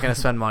 Well, I'm not gonna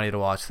spend money to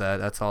watch that.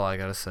 That's all I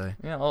gotta say.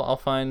 Yeah, I'll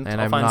find. And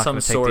I'll I'm find not some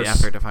gonna source. take the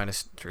effort to find a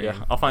stream.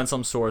 Yeah, I'll find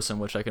some source in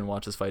which I can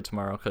watch this fight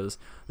tomorrow because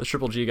the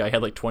Triple G guy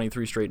had like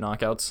 23 straight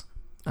knockouts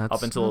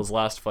up until his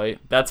last fight.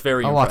 That's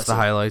very impressive. I'll watch the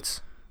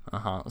highlights.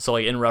 So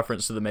like in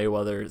reference to the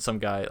Mayweather,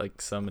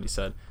 somebody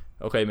said,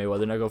 "Okay,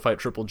 Mayweather, now go fight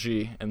Triple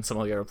G," and some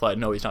other guy replied,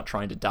 "No, he's not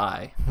trying to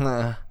die."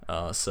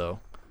 So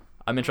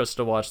I'm interested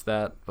to watch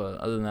that, but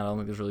other than that, I don't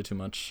think there's really too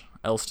much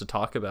else to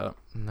talk about.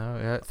 No,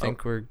 I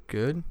think we're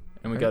good.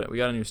 And we got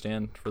a new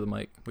stand for the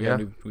mic. We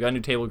got a new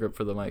table grip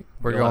for the mic.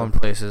 We're going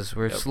places.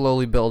 We're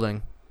slowly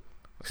building.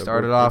 We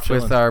started off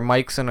with our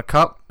mics and a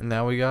cup, and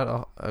now we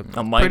got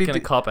a mic and a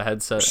cup, a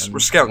headset. We're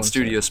scouting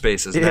studio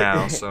spaces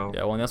now, so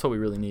yeah. Well, and that's what we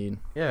really need.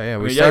 Yeah.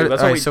 We started.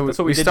 That's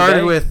what we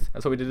started with.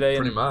 That's what we did today.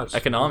 Pretty much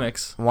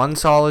economics. One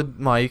solid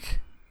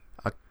mic,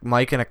 a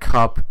mic and a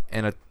cup,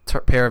 and a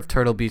pair of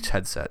Turtle Beach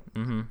headset.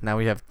 Mm-hmm. Now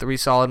we have 3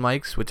 solid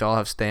mics, which all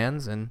have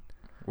stands, and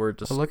we're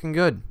looking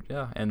good.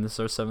 Yeah, and this is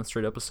our 7th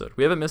straight episode.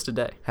 We haven't missed a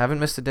day. Haven't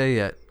missed a day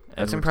yet.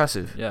 That's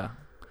impressive. Yeah.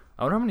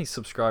 I wonder how many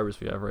subscribers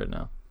we have right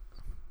now.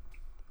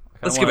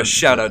 Let's give a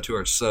shout out to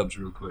our subs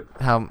real quick.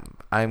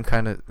 I'm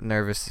kind of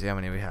nervous to see how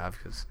many we have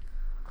because.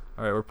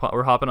 All right,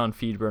 we're hopping on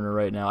Feedburner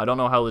right now. I don't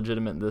know how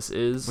legitimate this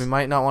is. We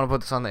might not want to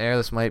put this on the air.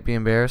 This might be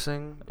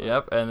embarrassing.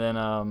 Yep, and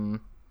then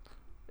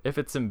if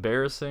it's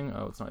embarrassing,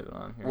 it's not even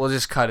on here. We'll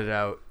just cut it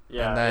out.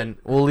 Yeah. And then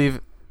we'll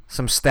leave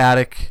some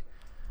static,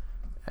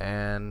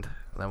 and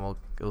then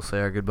we'll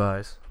say our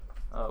goodbyes.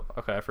 Oh,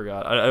 okay, I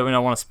forgot. I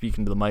want to speak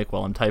into the mic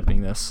while I'm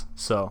typing this,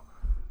 so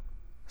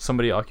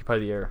somebody occupy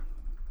the air.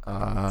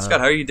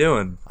 Scott, how are you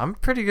doing? I'm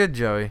pretty good,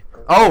 Joey.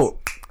 Oh,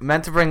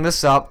 meant to bring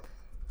this up.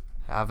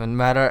 Haven't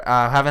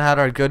had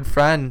our good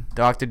friend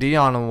Dr. D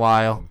on in a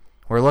while.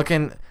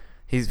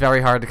 He's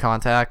very hard to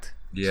contact.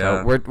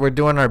 Yeah. So we're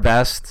doing our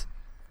best.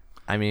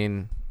 I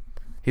mean,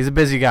 he's a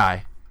busy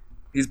guy.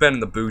 He's been in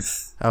the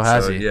booth. Oh,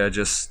 has he? Yeah,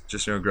 just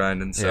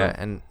grinding. So. Yeah,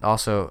 and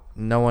also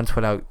no one's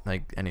put out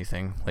like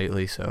anything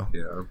lately. So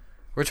yeah,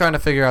 we're trying to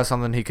figure out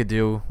something he could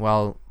do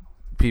while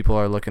people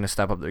are looking to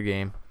step up their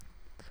game.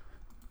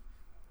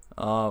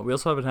 We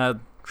also haven't had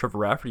Trevor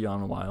Rafferty on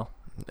in a while.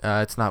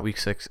 It's not week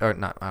 6 or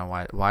not.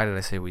 Why did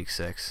I say week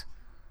 6?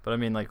 But I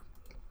mean, like,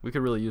 we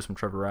could really use some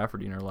Trevor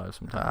Rafferty in our lives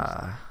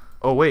sometimes.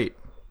 Oh wait,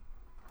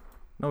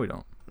 no, we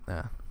don't.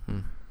 Yeah.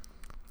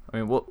 I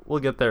mean, we'll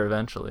get there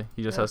eventually.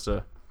 He just has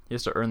to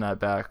earn that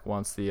back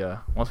once we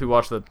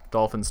watch the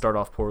Dolphins start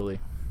off poorly,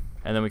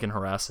 and then we can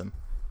harass him.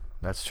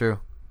 That's true.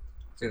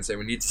 I was gonna say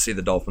we need to see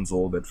the Dolphins a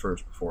little bit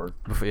first before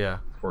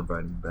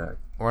inviting him back.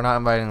 We're not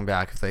inviting him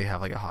back if they have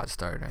like a hot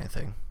start or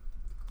anything.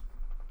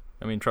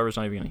 I mean, Trevor's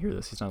not even gonna hear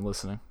this. He's not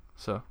listening,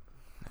 so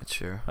That's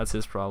true. that's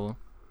his problem.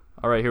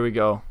 All right, here we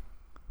go.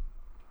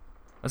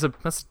 That's a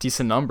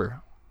decent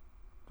number.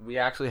 We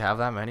actually have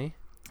that many?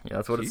 Yeah,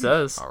 that's what it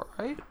says. All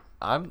right.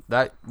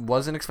 That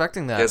wasn't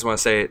expecting that. You guys want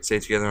to say it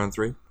together on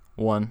 3?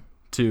 1,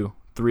 2,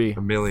 3.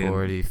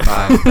 1,000,000.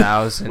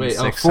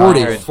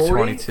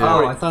 45,622.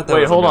 Oh, I thought that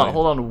Wait, was hold a on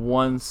million.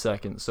 1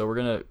 second. So we're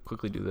gonna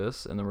quickly do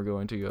this, and then we're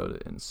going to go to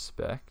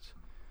inspect,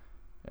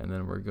 and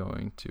then we're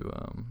going to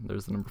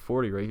there's the number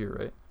 40 right here,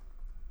 right?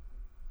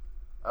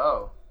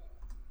 Oh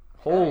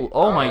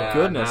my Yeah,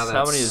 goodness! now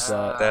How many is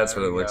that? That's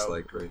what it looks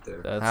like right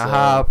there. That's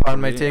Haha,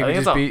 pardon my take, I we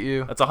think just beat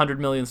you. That's 100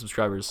 million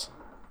subscribers.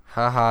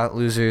 Haha,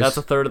 losers. That's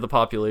a third of the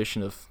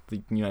population of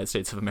the United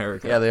States of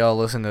America. Yeah, they all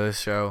listen to this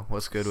show.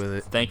 What's good with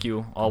it? Thank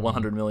you, all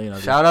 100 million of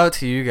you. Shout out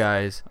to you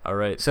guys. All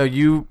right. So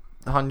you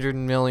 100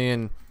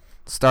 million,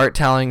 start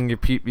telling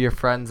your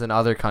friends in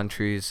other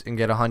countries and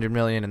get 100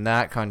 million in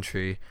that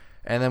country,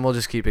 and then we'll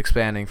just keep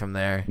expanding from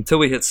there. Until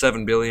we hit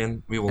 7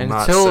 billion, we will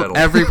not Until settle.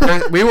 every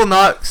we will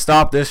not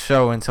stop this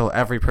show until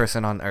every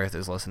person on Earth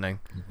is listening.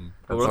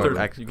 But what if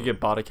That's you could get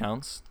bot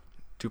accounts,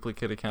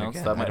 duplicate accounts?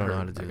 Again, that might I don't know hurt.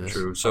 how to do this.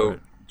 True. So Alright.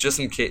 just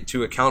in case,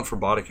 to account for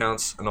bot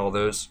accounts and all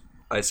those,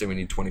 I say we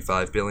need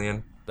 25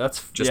 billion.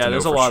 That's Just yeah. to know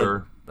There's a for lot sure.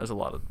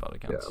 of bot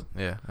accounts.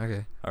 Yeah.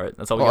 Okay. All right,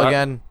 that's all we Well, got.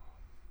 again,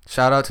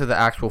 shout out to the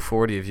actual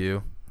 40 of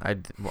you. I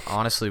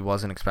honestly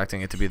wasn't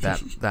expecting it to be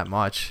that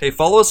much. Hey,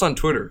 follow us on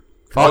Twitter.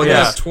 Follow We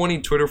us. have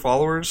 20 Twitter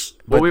followers.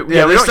 But we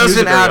yeah, this don't use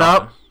doesn't it very add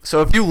often. up.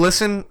 So if you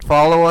listen,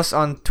 follow us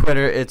on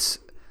Twitter. It's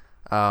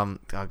oh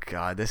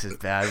god, this is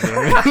bad.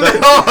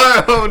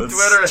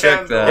 Let's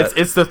check that.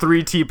 It's the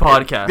 3T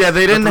podcast. Yeah,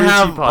 they The didn't 3T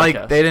have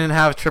podcast. they didn't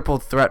have Triple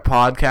Threat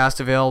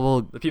podcast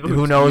available. The people who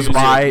who knows use it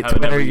why haven't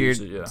Twitter? ever You're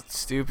used it, yeah.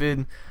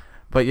 stupid.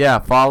 But yeah,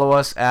 follow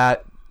us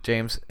at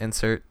James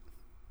Insert.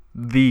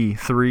 the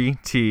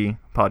 3T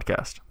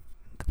podcast.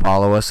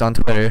 Follow us on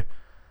Twitter,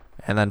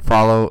 and then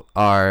follow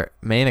our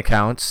main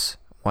accounts.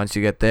 Once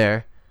you get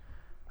there,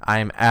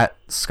 I'm at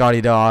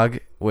Scotty Dog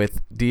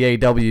with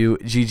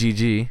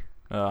DAWGGG.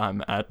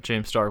 I'm at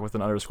James Stark with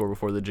an underscore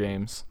before the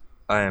James.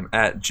 I am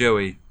at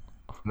Joey.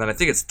 And then I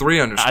think it's 3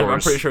 underscores. I'm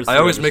pretty sure it's I 3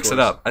 always mix it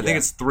underscores. up. I think Yeah.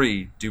 it's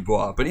 3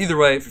 Dubois. But either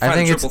way, if you I find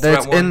think the it's triple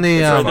threat one, in the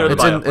It's right there in the bio,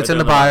 it's right in the there in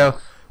the bio.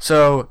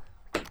 So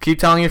keep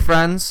telling your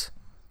friends,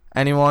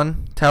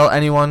 tell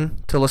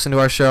anyone to listen to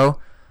our show.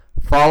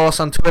 Follow us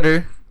on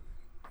Twitter.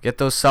 Get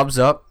those subs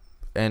up,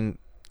 and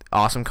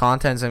awesome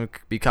content's and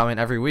be coming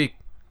every week.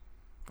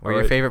 We're your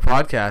Alright. favorite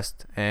podcast,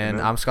 and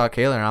Amen. I'm Scott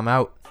Kaler, and I'm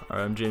out. All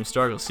right, I'm James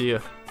Stark. I'll see you.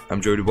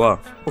 I'm Joe Dubois.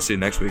 We'll see you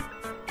next week.